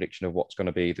sort of a prediction of what's going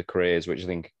to be the craze, which I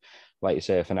think, like you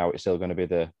say, for now it's still going to be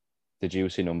the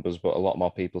juicy numbers, but a lot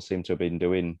more people seem to have been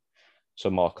doing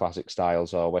some more classic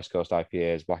styles or West Coast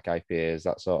IPAs, black IPAs,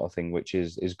 that sort of thing, which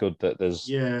is good that there's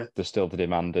still the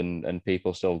demand and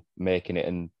people still making it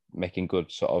and making good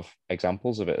sort of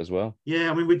examples of it as well. Yeah,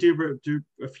 I mean, we brew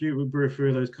a few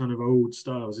of those kind of old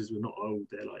styles. We're not old,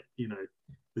 they're like,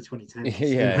 the 2010s.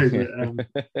 Yeah.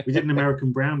 But, we did an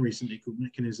American brown recently called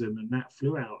Mechanism, and that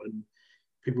flew out, and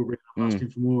people were asking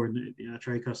for more, and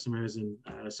trade customers, and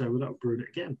so we're not brewing it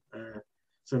again.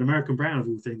 So an American brown of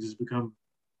all things has become,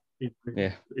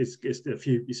 it's a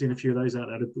few. You've seen a few of those out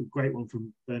there. A great one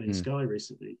from Burning Sky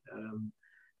recently.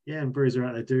 And brewers are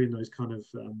out there doing those kind of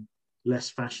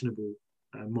less fashionable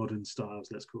modern styles,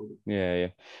 let's call them. Yeah.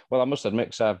 Well, I must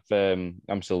admit, because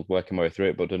I'm still working my way through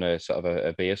it, but done a sort of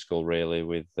a beer school really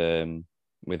with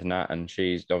Nat, and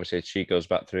she goes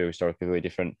back through historically really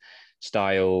different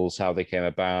styles, how they came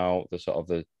about, the sort of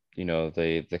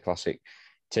the classic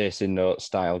tasting notes,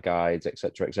 style guides,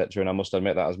 etc. And I must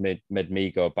admit that has made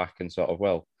me go back and sort of,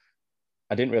 well,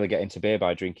 I didn't really get into beer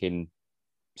by drinking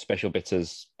special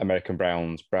bitters, American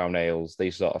browns, brown ales,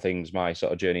 these sort of things. My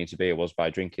sort of journey into beer was by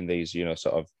drinking these,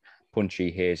 sort of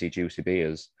punchy, hazy, juicy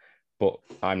beers. But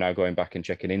I'm now going back and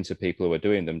checking into people who are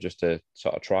doing them just to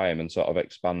sort of try them and sort of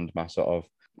expand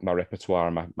my repertoire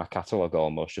and my catalogue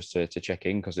almost, just to check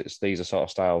in, because these are sort of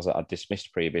styles that I'd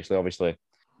dismissed previously. Obviously,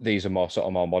 these are more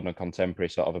modern contemporary,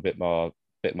 sort of a bit more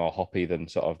hoppy than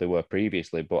sort of they were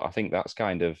previously. But I think that's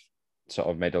kind of sort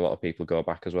of made a lot of people go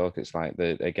back as well, because it's like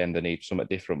they need something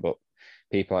different. But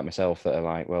people like myself that are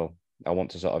like, well, I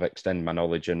want to sort of extend my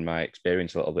knowledge and my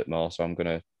experience a little bit more, so I'm going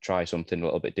to try something a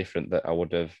little bit different that I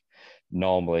would have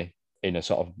normally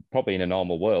probably in a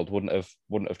normal world wouldn't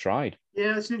have tried.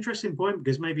 Yeah, it's an interesting point,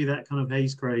 because maybe that kind of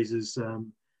haze craze is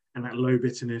and that low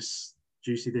bitterness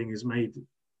juicy thing has made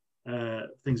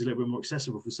things a little bit more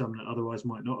accessible for some that otherwise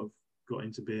might not have got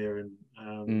into beer.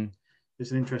 And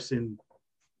it's an interesting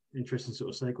sort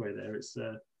of segue there. It's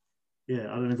I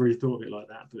don't ever really thought of it like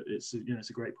that, but it's it's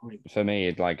a great point. For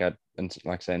me, like I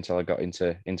say, until I got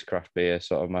into craft beer,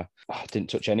 sort of I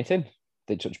didn't touch anything.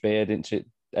 Didn't touch beer.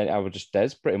 I would just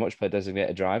pretty much play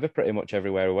designated driver pretty much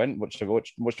everywhere we went, much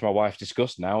to my wife's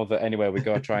disgust now, that anywhere we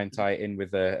go, I try and tie it in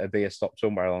with a beer stop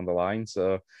somewhere along the line.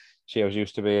 So she was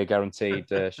used to be guaranteed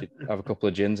she'd have a couple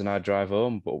of gins and I'd drive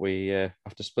home, but we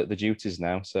have to split the duties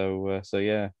now. So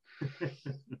yeah.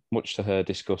 much to her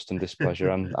disgust and displeasure,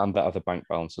 and that other bank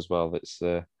balance as well.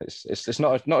 It's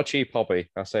not a cheap hobby.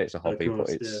 I say it's a hobby, Of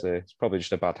course, but it's probably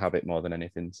just a bad habit more than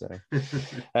anything. So,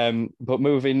 but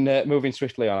moving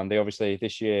swiftly on, Andy. Obviously,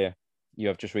 this year you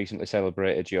have just recently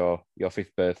celebrated your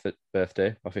fifth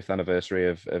birthday or fifth anniversary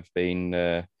of being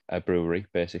a brewery,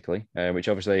 basically, which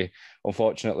obviously,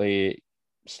 unfortunately,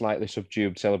 slightly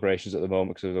subdued celebrations at the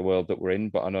moment because of the world that we're in.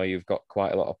 But I know you've got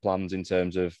quite a lot of plans in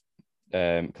terms of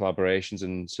collaborations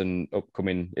and some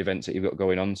upcoming events that you've got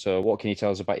going on. So what can you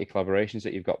tell us about your collaborations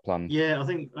that you've got planned? Yeah,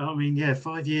 I mean,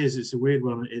 5 years, it's a weird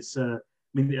one. It's, I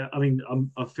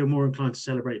feel more inclined to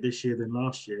celebrate this year than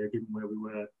last year, given where we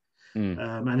were.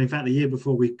 And in fact, the year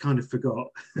before, we kind of forgot.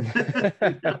 So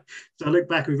I look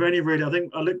back, I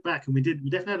look back and we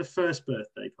definitely had a first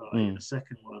birthday party and a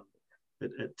second one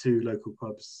at two local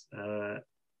pubs.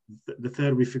 The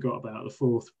third we forgot about. The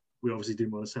fourth, we obviously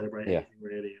didn't want to celebrate anything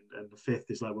really. And the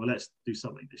fifth is like, well, let's do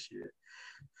something this year.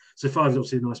 So 5 is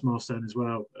obviously a nice milestone as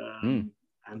well.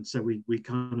 And so we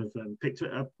kind of picked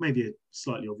maybe a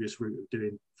slightly obvious route of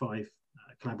doing 5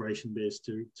 collaboration beers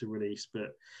to release,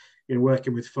 but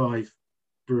working with 5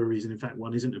 breweries, and in fact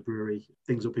one isn't a brewery,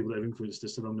 things or people that have influenced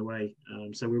us along the way.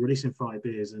 So we're releasing 5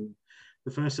 beers, and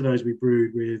the first of those we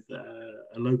brewed with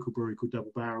a local brewery called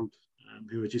Double Barreled,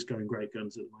 who are just going great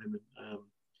guns at the moment. I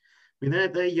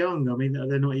mean, they're young. I mean,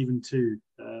 they're not even 2,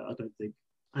 I don't think.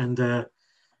 And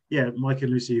Mike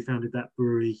and Lucy, who founded that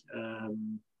brewery,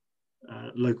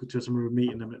 local to us, and we were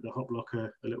meeting them at the Hop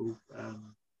Locker, a little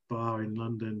bar in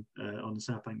London on the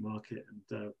South Bank Market,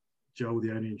 and Joel,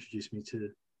 the owner, introduced me to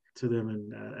them,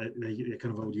 and they're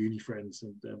kind of old uni friends,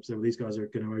 and so these guys are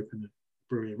going to open a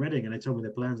brewery in Reading, and they told me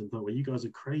their plans, and thought, well, you guys are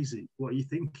crazy. What are you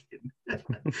thinking?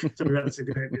 Tell me about this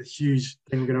huge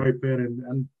thing we're going to open,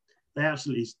 and they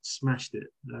absolutely smashed it,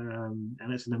 and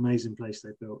it's an amazing place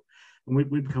they built, and we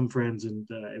become friends, and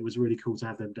it was really cool to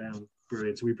have them down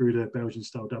brewing. So we brewed a Belgian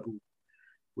style double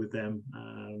with them.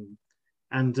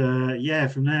 From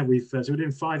there so we're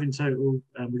doing 5 in total.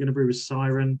 We're going to brew with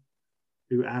Siren,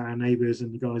 who are our neighbours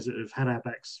and the guys that have had our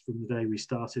backs from the day we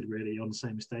started, really on the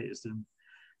same estate as them.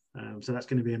 So that's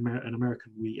going to be an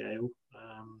American wheat ale.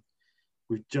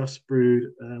 We've just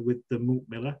brewed with the Malt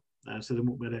Miller. So the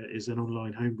Malt Miller is an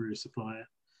online homebrew supplier.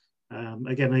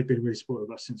 Again, they've been really supportive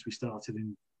of us since we started,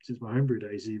 since my homebrew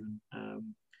days even.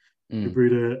 We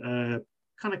brewed a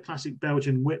kind of classic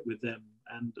Belgian wit with them,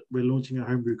 and we're launching a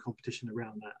homebrew competition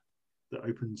around that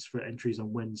opens for entries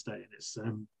on Wednesday,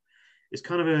 and it's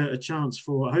kind of a chance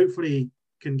for, hopefully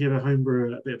can give a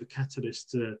homebrewer a bit of a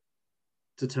catalyst to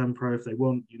turn pro if they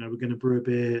want. We're going to brew a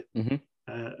beer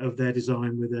of their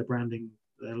design with their branding,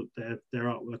 their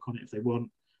artwork on it if they want,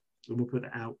 and we'll put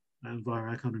it out via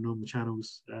our kind of normal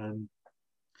channels. And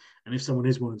if someone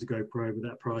is wanting to go pro with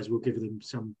that prize, we'll give them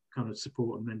some kind of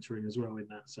support and mentoring as well in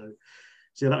that. So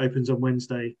that opens on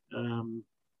Wednesday.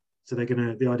 So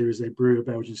the idea is they brew a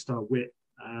Belgian style wit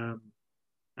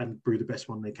and brew the best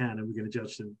one they can, and we're going to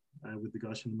judge them with the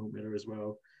guys from the Malt Miller as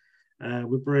well.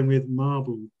 We're brewing with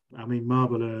Marble. I mean,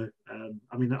 Marble are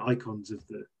the icons of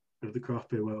the craft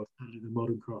beer world, the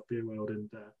modern craft beer world, and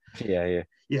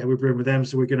we're brewing with them.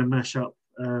 So we're going to mash up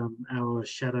our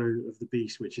Shadow of the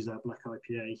Beast, which is our black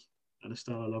IPA and a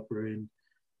style I love brewing,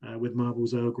 with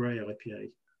Marble's Earl Grey IPA.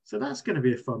 So that's going to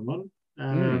be a fun one.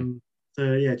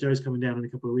 So Joe's coming down in a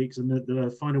couple of weeks, and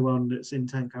the final one that's in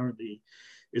tank currently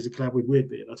is a collab with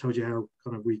Weirdbeard. I told you how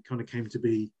we came to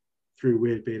be through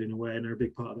Weirdbeard in a way, and they're a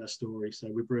big part of that story. So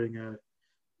we're brewing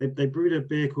they brewed a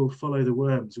beer called Follow the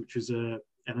Worms, which was an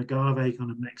agave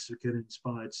kind of Mexican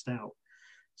inspired stout.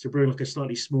 So brewing like a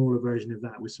slightly smaller version of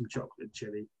that with some chocolate and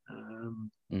chili.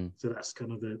 So that's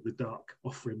kind of the dark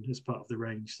offering as part of the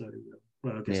range. So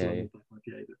I guess along with Black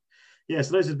IPA, but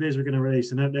so those are the beers we're going to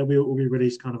release, and they'll all be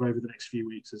released kind of over the next few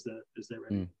weeks as they're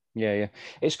ready.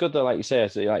 It's good that, like you say,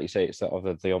 it's sort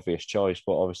of the obvious choice,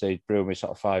 but obviously brewing with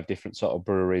sort of 5 different sort of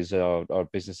breweries or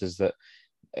businesses that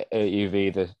you've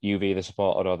either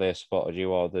supported or they supported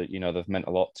you, or that they've meant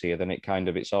a lot to you, then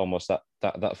it's almost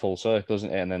that full circle,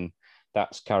 isn't it? And then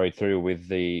that's carried through with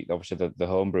the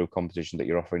homebrew competition that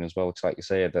you're offering as well. It's like you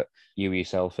say that you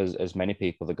yourself, as many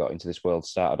people that got into this world,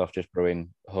 started off just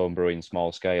home brewing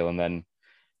small scale, and then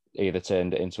either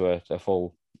turned it into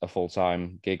a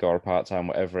full-time gig or a part-time,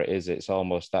 whatever it is. It's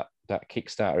almost that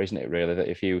Kickstarter, isn't it, really, that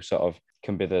if you sort of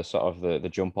can be the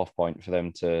jump off point for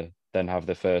them to then have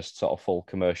the first sort of full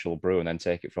commercial brew and then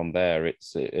take it from there,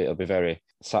 it'll be very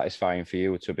satisfying for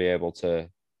you to be able to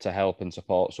help and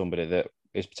support somebody that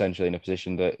is potentially in a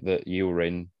position that you were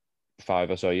in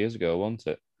 5 or so years ago, wasn't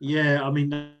it? Yeah, I mean,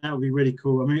 that would be really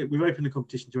cool. I mean, we've opened the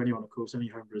competition to anyone, of course, any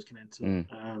homebrewers can enter.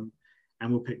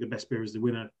 and we'll pick the best beer as the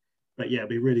winner. But yeah, it'd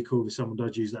be really cool if someone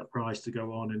does use that prize to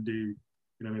go on and do, you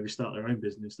know, maybe start their own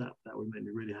business. That would make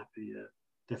me really happy.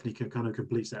 Definitely kind of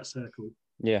completes that circle.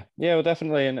 Yeah, well,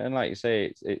 definitely, and like you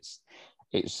say,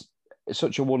 it's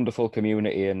such a wonderful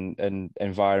community and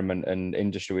environment and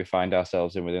industry we find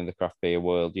ourselves in within the craft beer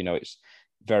world. You know, it's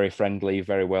very friendly,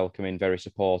 very welcoming, very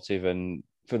supportive, and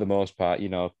for the most part, you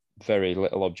know, very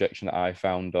little objection that I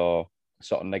found or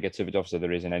sort of negativity. Obviously,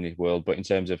 there is in any world, but in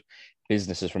terms of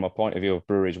businesses, from a point of view of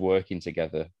breweries working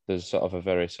together, there's sort of a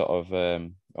very sort of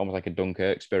almost like a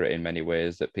Dunkirk spirit in many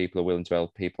ways, that people are willing to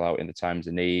help people out in the times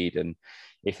of need, and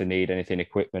if they need anything,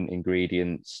 equipment,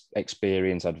 ingredients,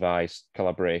 experience, advice,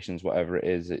 collaborations, whatever it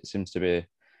is, it seems to be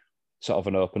sort of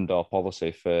an open door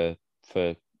policy for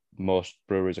most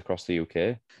breweries across the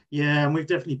UK. Yeah, and we've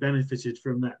definitely benefited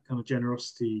from that kind of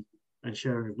generosity and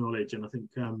sharing of knowledge. And I think,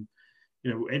 you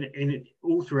know, in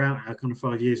all throughout our kind of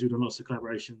 5 years, we've done lots of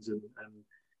collaborations. And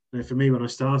you know, for me, when I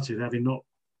started, having not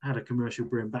had a commercial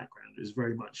brewing background, it was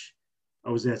very much,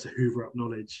 I was there to hoover up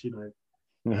knowledge, you know.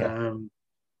 Yeah.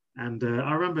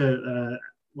 I remember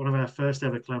one of our first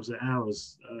ever collabs at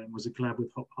ours was a collab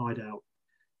with Hop Hideout,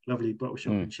 lovely bottle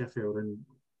shop in Sheffield,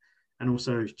 and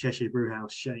also Cheshire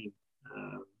Brewhouse. Shane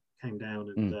came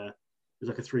down, and it was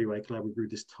like a three-way collab. We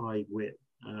brewed this Thai wit,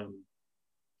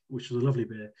 which was a lovely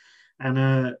beer.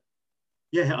 And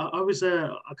yeah, I was I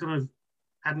kind of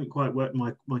hadn't quite worked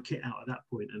my kit out at that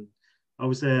point, and I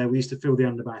was there. We used to fill the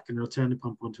underback, and I'll turn the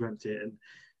pump on to empty it. And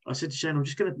I said to Shane, I'm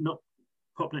just going to not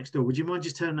pop next door. Would you mind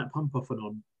just turning that pump off and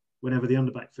on whenever the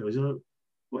underback fills? You're like,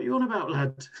 what are you on about,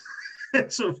 lad?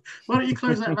 Sort of, why don't you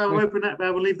close that valve, open that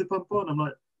valve, and leave the pump on? I'm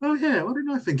like, oh yeah, why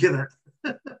didn't I think of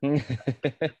that?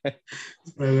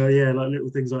 So yeah, like little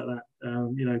things like that.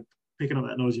 You know, picking up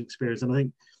that knowledge and experience. And I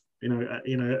think,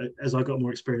 you know, as I got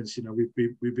more experience, you know,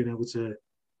 we've been able to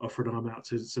offer an arm out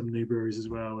to some new breweries as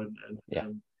well. And yeah.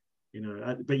 You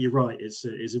know, but you're right, it's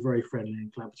a very friendly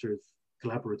and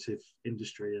collaborative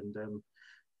industry.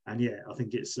 And yeah, I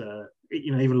think it's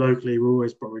you know, even locally, we're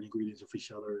always borrowing ingredients off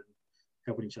each other and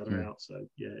helping each other out. So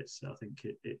yeah, I think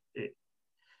it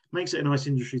makes it a nice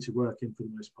industry to work in for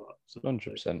the most part. So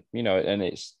 100%. You know, and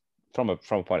it's from a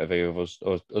point of view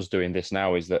of us doing this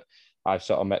now, is that I've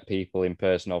sort of met people in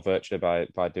person or virtually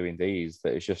by doing these,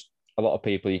 that it's just a lot of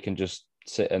people you can just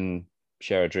sit and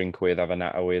share a drink with, have a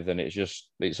natter with, and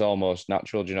it's almost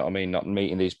natural. Do you know what I mean? Not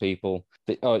meeting these people,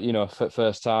 you know, for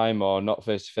first time or not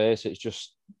face to face. It's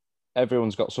just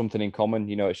everyone's got something in common.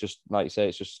 You know, it's just like you say,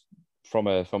 it's just from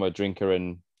a drinker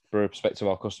and brewer perspective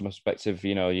or customer perspective.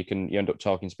 You know, you end up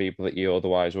talking to people that you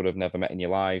otherwise would have never met in your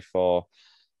life, or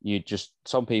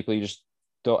some people you just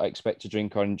don't expect to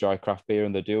drink or enjoy craft beer,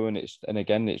 and they do. And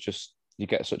again, it's just, you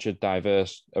get such a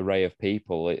diverse array of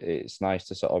people. It's nice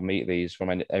to sort of meet these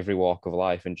from every walk of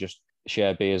life and just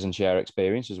share beers and share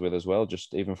experiences with as well,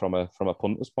 just even from a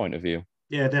punter's point of view.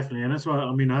 Yeah, definitely. And that's why,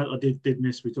 I mean, I did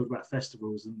miss, we talked about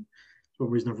festivals, and one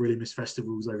reason I've really missed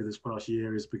festivals over this past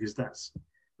year is because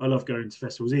I love going to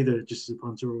festivals, either just as a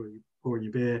punter or pouring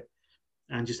your beer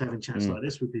and just having chats like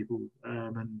this with people.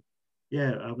 And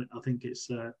yeah, I think it's,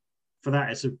 for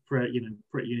that, it's a pretty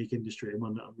unique industry, and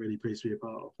one that I'm really pleased to be a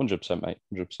part of. 100%, mate.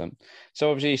 100%. So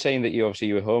obviously, you're saying that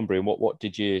you were home brewing. What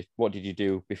did you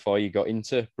do before you got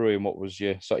into brewing? What was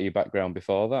your background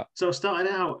before that? So I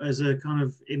started out as a kind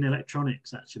of in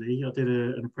electronics. Actually, I did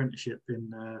an apprenticeship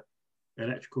in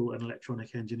electrical and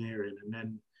electronic engineering, and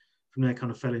then from there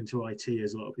kind of fell into IT,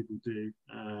 as a lot of people do.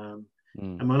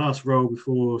 And my last role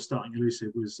before starting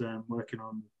Elusive was working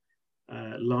on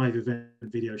live event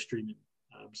video streaming.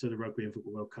 So the Rugby and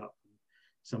Football World Cup, and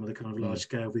some of the kind of large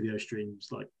scale video streams,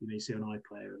 like you see on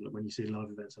iPlayer, when you see live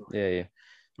events on iPlayer. Yeah.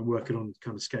 I'm working on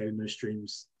kind of scaling those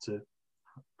streams to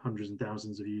hundreds and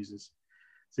thousands of users.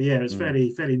 So yeah, it's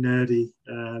fairly nerdy.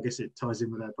 I guess it ties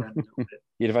in with our brand a little bit.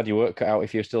 You'd have had your work cut out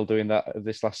if you're still doing that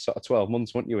this last sort of 12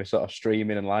 months, wouldn't you? With sort of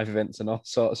streaming and live events and all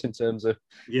sorts in terms of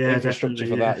infrastructure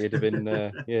for that. You'd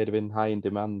have been high in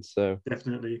demand. So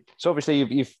definitely. So obviously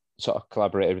you've sort of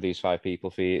collaborated with these 5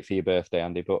 people for your birthday,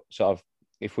 Andy. But sort of,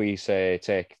 if we say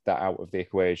take that out of the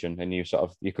equation and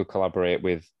you could collaborate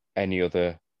with any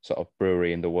other sort of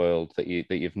brewery in the world that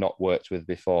you've not worked with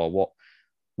before,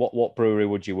 what brewery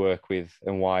would you work with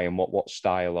and why, and what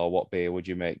style or what beer would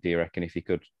you make, do you reckon, if you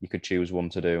could choose one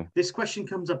to do? This question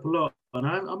comes up a lot, and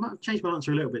I might have changed my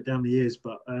answer a little bit down the years,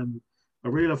 but I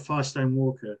really love Firestone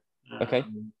Walker. Okay.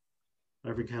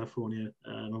 Over in California,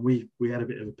 and we had a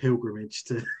bit of a pilgrimage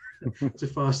to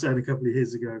Firestone a few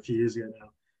years ago now.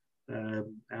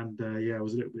 Yeah, I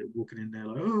was a little bit walking in there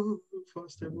like, oh,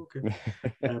 Firestone Walker.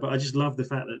 But I just love the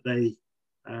fact that they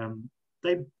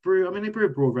they brew. I mean, they brew a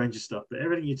broad range of stuff, but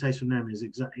everything you taste from them is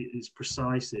exactly. It's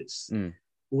precise. It's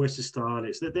always the style.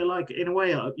 They're like, in a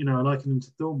way, I liken them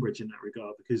to Thornbridge in that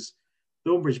regard, because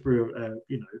Thornbridge brew,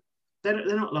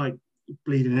 they're not like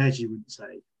bleeding edge, you wouldn't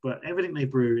say, but everything they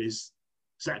brew is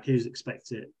exactly as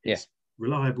expected. It's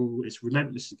reliable. It's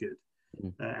relentlessly good.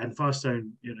 And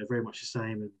Firestone, very much the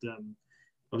same. And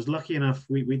I was lucky enough.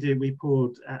 We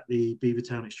poured at the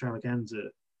Beavertown Extravaganza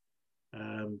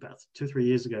about 2 or 3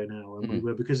 years ago now, and we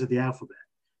were, because of the alphabet,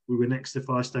 we were next to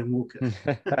Firestone Walker,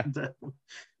 and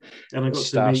I got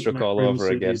Starstruck to meet Matt all Brimson, over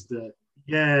again.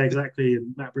 Yeah, exactly.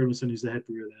 And Matt Brimson, who's the head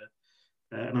brewer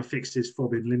there, and I fixed his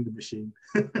fobbing Linder machine.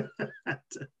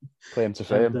 Claim to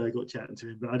fame. And I got chatting to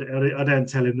him, but I don't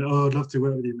tell him that. Oh, I'd love to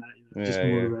work with you, Matt. Just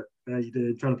more of a, how you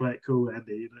doing? Trying to play it cool,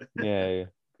 Andy. Yeah.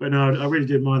 But no, I really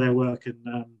do admire their work,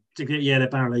 and particularly, their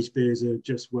barrel aged beers are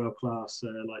just world class.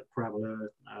 Like Parabola,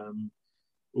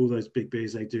 all those big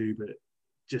beers they do, but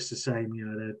just the same.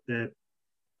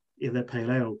 Their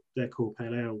pale ale, their core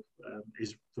pale ale,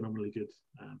 is phenomenally good.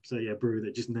 So brewer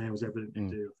that just nails everything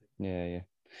they do, I think.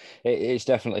 It's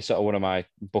definitely sort of one of my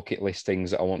bucket list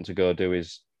things that I want to go do,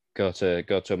 is go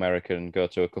to America and go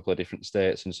to a couple of different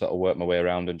states and sort of work my way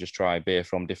around and just try beer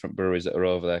from different breweries that are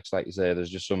over there. Because like you say, there's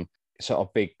just some sort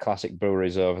of big classic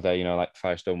breweries over there, like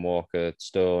Firestone Walker,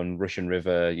 Stone, Russian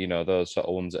River, those sort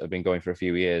of ones that have been going for a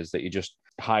few years that you just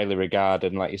highly regard.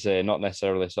 And like you say, not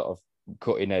necessarily sort of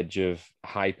cutting edge of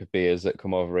hyper beers that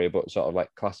come over here, but sort of like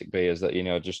classic beers that,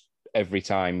 just every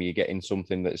time you're getting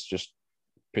something that's just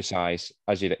precise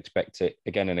as you'd expect it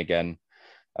again and again.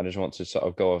 I just want to sort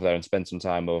of go over there and spend some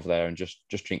time over there and just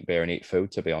drink beer and eat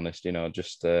food, to be honest,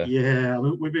 just I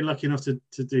mean, we've been lucky enough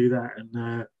to do that,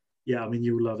 and I mean,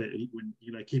 you'll love it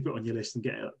when keep it on your list and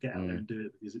get out there and do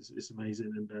it, because it's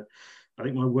amazing. And I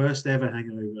think my worst ever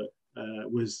hangover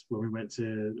was when we went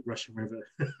to Russian River.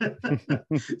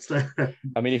 So,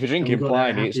 I mean, if you're drinking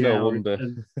Pliny, it's no wonder.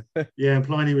 And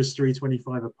Pliny was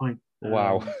 $3.25 a pint.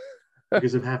 Wow.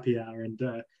 Because of happy hour, and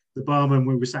the barman,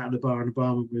 when we sat at the bar, and the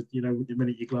barman with, the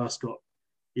minute your glass got,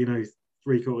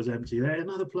 3/4 empty, there,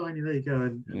 another Pliny, there you go,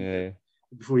 and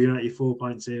before you know it, you're 4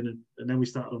 pints in, and then we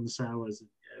started on the sours, and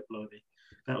blimey,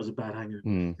 that was a bad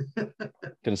hangover.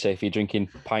 Gonna say, if you're drinking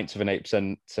pints of an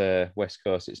 8% West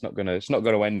Coast, it's not gonna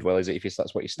end well, is it? If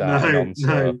that's what you're starting on.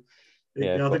 So,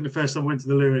 I think the first time I went to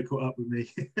the loo, it caught up with me.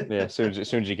 As soon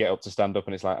as you get up to stand up,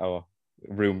 and it's like, oh,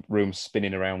 room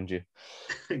spinning around you.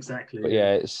 Exactly. But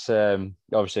it's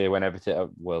obviously when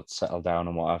everything will settle down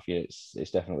and what have you,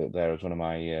 it's definitely up there as one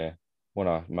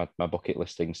of my bucket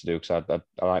list things to do, because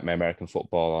I like my American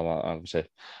football. I obviously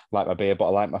like my beer, but I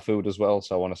like my food as well.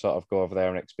 So I want to sort of go over there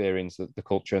and experience the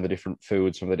culture and the different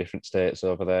foods from the different states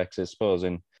over there. Because I suppose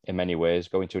in many ways,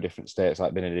 going to a different state, it's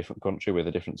like being in a different country with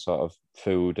a different sort of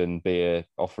food and beer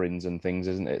offerings and things,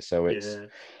 isn't it? So it's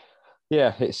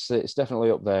it's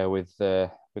definitely up there with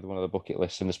one of the bucket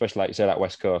lists, and especially like you say, that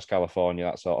West Coast, California,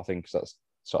 that sort of thing, because that's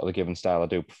sort of the given style I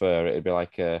do prefer. It'd be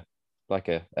like a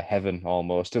heaven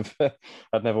almost.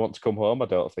 I'd never want to come home, I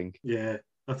don't think. Yeah,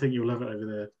 I think you'll love it over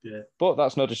there. Yeah, but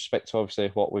that's no disrespect to obviously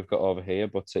what we've got over here.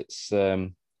 But it's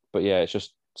it's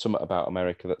just something about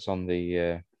America that's on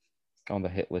the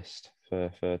hit list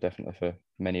for definitely for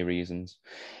many reasons.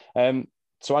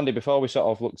 So Andy, before we sort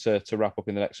of look to wrap up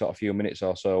in the next sort of few minutes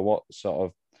or so, what sort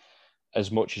of, as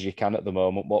much as you can at the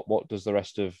moment, what does the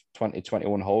rest of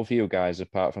 2021 hold for you guys,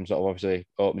 apart from sort of obviously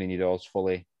opening your doors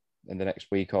fully in the next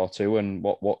week or two, and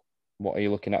what are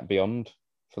you looking at beyond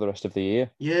for the rest of the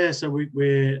year? Yeah, so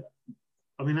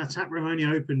our tap room only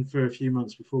opened for a few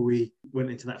months before we went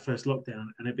into that first lockdown,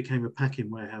 and it became a packing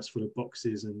warehouse full of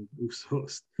boxes and all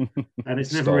sorts. And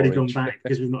it's never really gone back,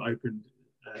 because we've not opened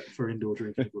for indoor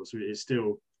drinking, of course. It's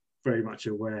still very much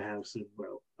a warehouse, and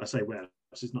I say warehouse,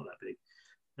 it's not that big.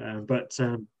 But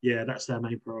that's our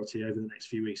main priority over the next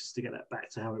few weeks, is to get that back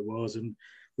to how it was. And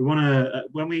we want to,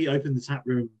 when we opened the tap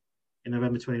room in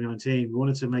November 2019, we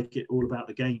wanted to make it all about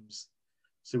the games.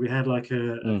 So we had like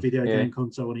a video game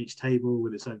console on each table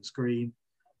with its own screen.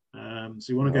 So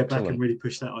we want to go back and really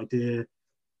push that idea.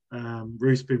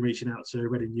 Ruth's been reaching out to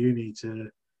Reading Uni to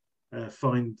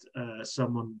find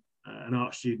someone, an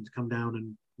art student, to come down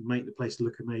and make the place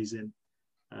look amazing.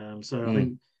 I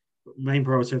think main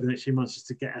priority over the next few months is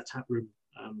to get our tap room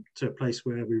to a place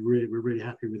where we're really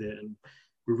happy with it, and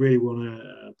we really want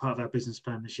to, part of our business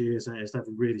plan this year is to have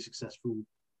a really successful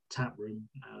tap room.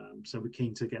 So we're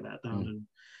keen to get that done,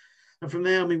 and from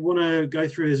there, we want to go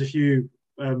through. There's a few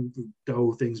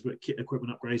dull things, but kit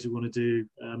equipment upgrades we want to do.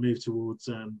 Move towards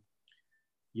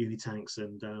uni tanks,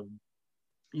 and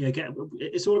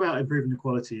it's all about improving the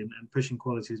quality and pushing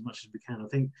quality as much as we can. I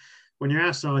think when you're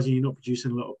our size and you're not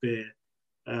producing a lot of beer,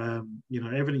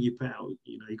 Everything you put out,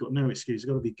 you've got no excuse. It's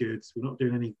got to be good. We're not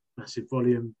doing any massive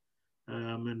volume,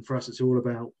 and for us, it's all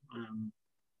about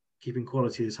keeping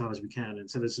quality as high as we can. And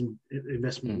so there's some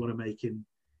investment we want to make in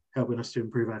helping us to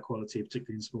improve our quality,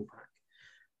 particularly in small pack.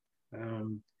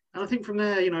 And I think from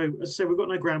there, as I said, we've got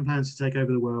no grand plans to take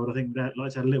over the world. I think we'd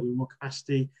like to add a little bit more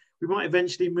capacity. We might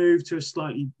eventually move to a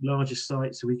slightly larger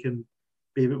site so we can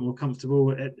be a bit more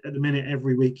comfortable. At the minute,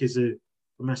 every week is a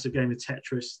massive game of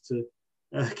Tetris to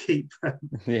keep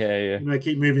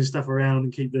keep moving stuff around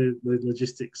and keep the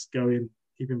logistics going,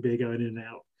 keeping beer going in and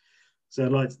out. So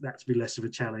I'd like that to be less of a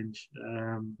challenge.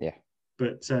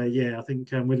 But I think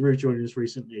with Rue joining us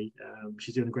recently,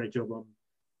 she's doing a great job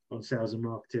on sales and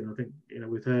marketing. I think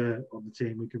with her on the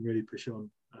team, we can really push on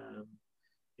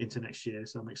into next year.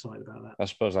 So I'm excited about that. I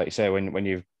suppose, like you say, when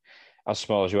you've as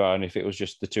small as you are, and if it was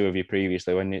just the two of you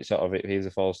previously, when it either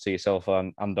falls to yourself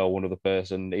and or one other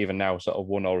person, even now sort of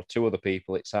one or two other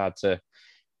people, it's hard to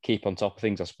keep on top of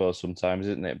things, I suppose, sometimes,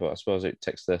 isn't it? But I suppose it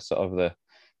takes the sort of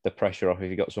the pressure off if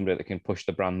you've got somebody that can push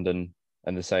the brand and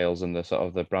the sales and the sort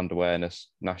of the brand awareness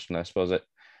nationally. I suppose it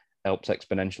helps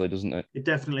exponentially, doesn't it? It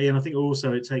definitely, and I think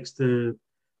also it takes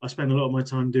I spend a lot of my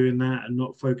time doing that and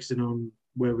not focusing on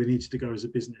where we needed to go as a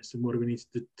business and what do we need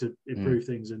to improve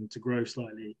things and to grow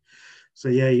slightly. So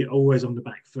you're always on the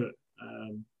back foot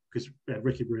because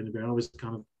Ricky Brewing the Beer, I was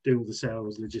kind of doing all the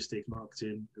sales, logistics,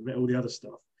 marketing, all the other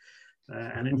stuff,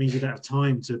 and it means you don't have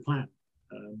time to plan,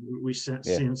 which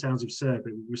sounds absurd,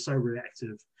 but we were so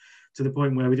reactive to the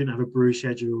point where we didn't have a brew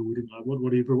schedule. We didn't like what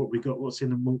do you brew, what we got, what's in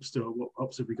the malt store, what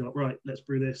hops have we got? Right, let's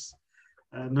brew this.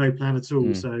 No plan at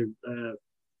all. So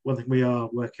one thing we are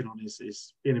working on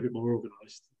is being a bit more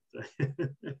organised.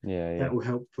 That will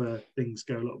help things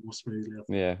go a lot more smoothly.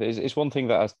 It's one thing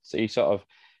that I sort of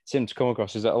seem to come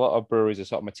across is that a lot of breweries are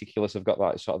sort of meticulous. Have got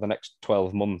like sort of the next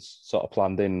 12 months sort of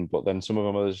planned in, but then some of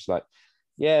them are just like,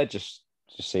 just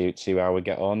see how we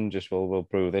get on. Just we'll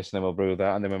brew this and then we'll brew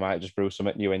that, and then we might just brew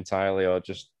something new entirely, or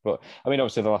just. But I mean,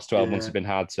 obviously the last 12 months have been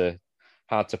hard to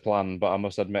plan. But I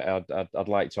must admit, I'd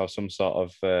like to have some sort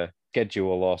of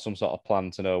schedule or some sort of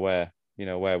plan to know where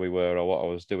we were or what I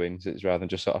was doing. So it's rather than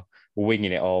just sort of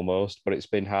winging it almost. But it's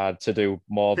been hard to do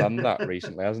more than that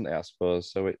recently, hasn't it? I suppose.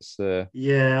 So it's. I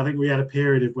think we had a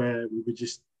period of where we were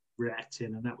just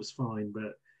reacting, and that was fine,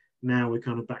 but. Now we're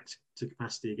kind of back to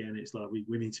capacity again. It's like we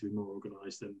need to be more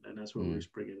organised, and that's what we're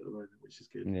just bringing at the moment, which is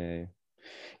good.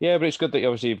 Yeah, but it's good that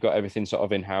obviously you've got everything sort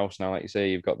of in house now. Like you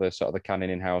say, you've got the sort of the canning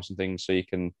in house and things, so you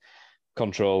can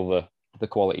control the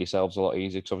quality yourselves a lot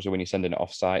easier. Because obviously when you're sending it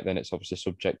off site, then it's obviously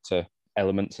subject to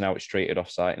elements and how it's treated off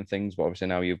site and things. But obviously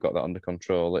now you've got that under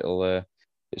control.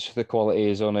 The quality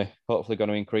is only hopefully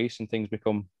going to increase and things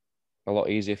become a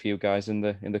lot easier for you guys in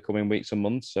the coming weeks and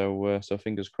months. So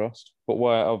fingers crossed. But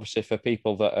obviously for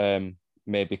people that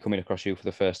may be coming across you for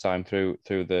the first time through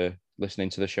the listening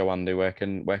to the show, Andy, where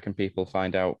can people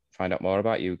find out more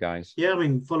about you guys? Yeah, I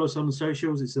mean, follow us on the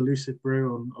socials. It's Elusive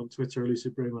Brew on Twitter,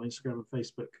 Elusive Brew on Instagram and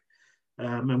Facebook,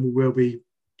 and we will be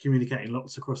communicating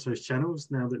lots across those channels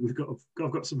now that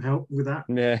I've got some help with that.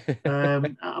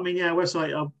 I mean,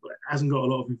 website hasn't got a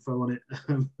lot of info on it,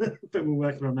 but we're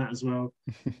working on that as well.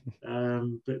 I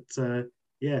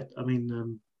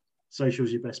mean,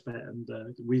 social's your best bet, and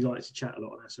we like to chat a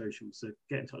lot on our socials. So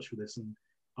get in touch with us and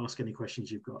ask any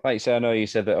questions you've got. Like you say, I know you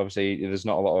said that obviously there's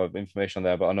not a lot of information on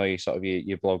there, but I know you sort of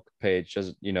your blog page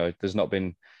has, there's not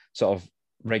been sort of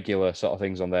regular sort of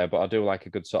things on there, but I do like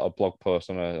a good sort of blog post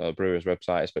on a brewer's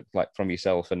website, but like from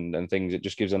yourself and things. It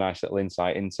just gives a nice little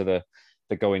insight into the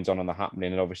goings on and the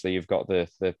happening. And obviously you've got the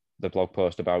blog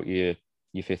post about your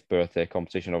 5th birthday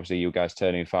competition, obviously you guys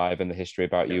turning 5 and the history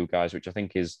about you guys, which I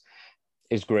think is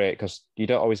great because you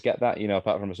don't always get that,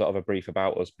 apart from a sort of a brief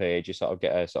about us page, you sort of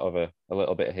get a sort of a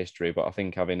little bit of history. But I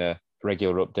think having a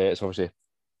regular update, it's obviously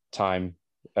time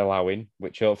allowing,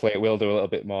 which hopefully it will do a little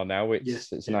bit more now.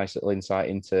 It's a nice little insight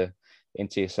into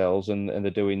yourselves and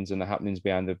the doings and the happenings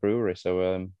behind the brewery.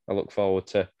 So I look forward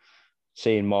to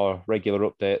seeing more regular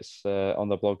updates on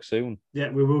the blog soon. Yeah,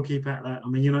 we will keep at that. I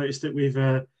mean, you noticed that we've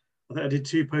I think I did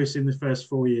 2 posts in the first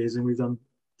 4 years and we've done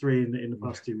 3 in the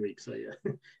past 2 weeks. So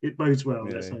yeah, it bodes well.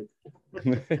 Let's hope.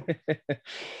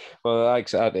 Well, like I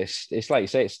said, it's like you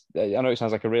say, I know it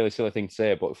sounds like a really silly thing to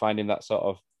say, but finding that sort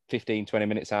of 15, 20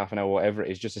 minutes, half an hour, whatever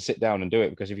it is, just to sit down and do it.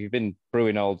 Because if you've been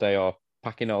brewing all day or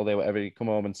packing all day, whatever, you come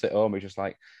home and sit home, it's just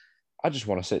like, I just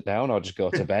want to sit down or just go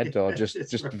to bed or just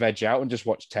right. Veg out and just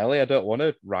watch telly. I don't want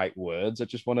to write words. I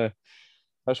just want to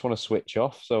switch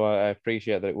off. So I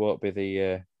appreciate that it won't be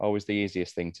the always the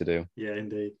easiest thing to do. Yeah,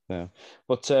 indeed. Yeah.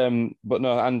 But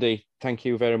no, Andy, thank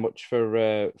you very much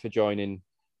for joining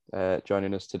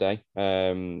joining us today.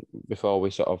 Before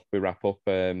we wrap up,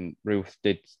 Ruth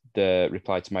did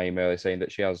reply to my email saying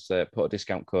that she has put a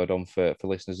discount code on for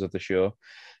listeners of the show.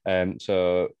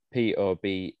 So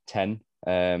POB10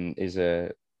 is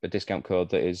a discount code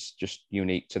that is just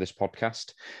unique to this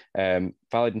podcast,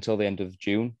 valid until the end of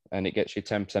June, and it gets you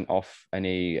 10% off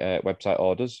any website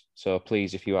orders. So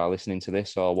please, if you are listening to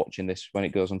this or watching this when it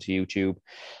goes onto YouTube,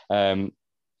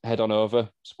 head on over,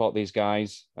 support these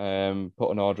guys,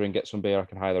 put an order in, get some beer. I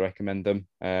can highly recommend them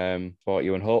for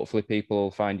you, and hopefully people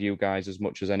will find you guys as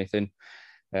much as anything.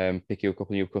 Pick you a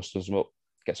couple of new customers up,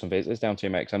 get some visitors down to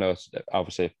you, mate. 'Cause I know,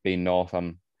 obviously, being north,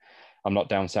 I'm not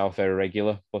down south very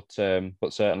regular, but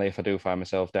certainly if I do find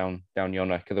myself down your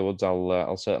neck of the woods,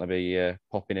 I'll certainly be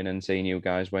popping in and seeing you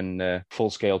guys when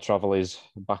full scale travel is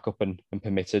back up and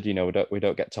permitted. You know, we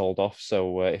don't get told off.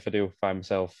 So if I do find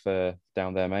myself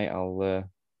down there, mate,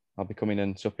 I'll be coming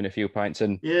and supping a few pints.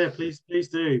 And yeah, please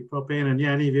do pop in, and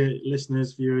yeah, any of your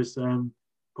listeners, viewers,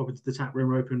 pop into the tap room.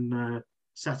 We're open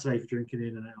Saturday for drinking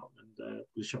in and out, and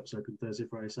the shop's open Thursday,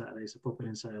 Friday, Saturday. So pop in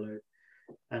and say hello.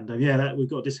 And we've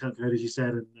got a discount code, as you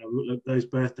said, and those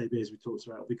birthday beers we talked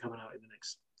about will be coming out in the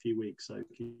next few weeks. So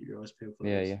keep your eyes peeled for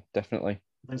those. Yeah, definitely.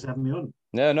 Thanks for having me on.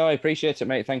 No, I appreciate it,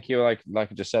 mate. Thank you. Like I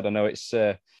just said, I know it's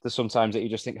there's sometimes that you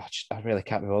just think, I really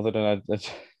can't be bothered, and I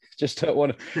just don't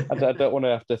want to. I don't want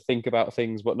to have to think about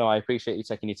things. But no, I appreciate you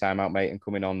taking your time out, mate, and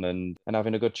coming on and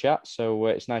having a good chat. So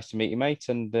it's nice to meet you, mate,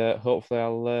 and hopefully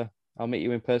I'll meet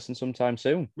you in person sometime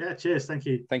soon. Yeah, cheers. Thank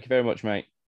you. Thank you very much, mate.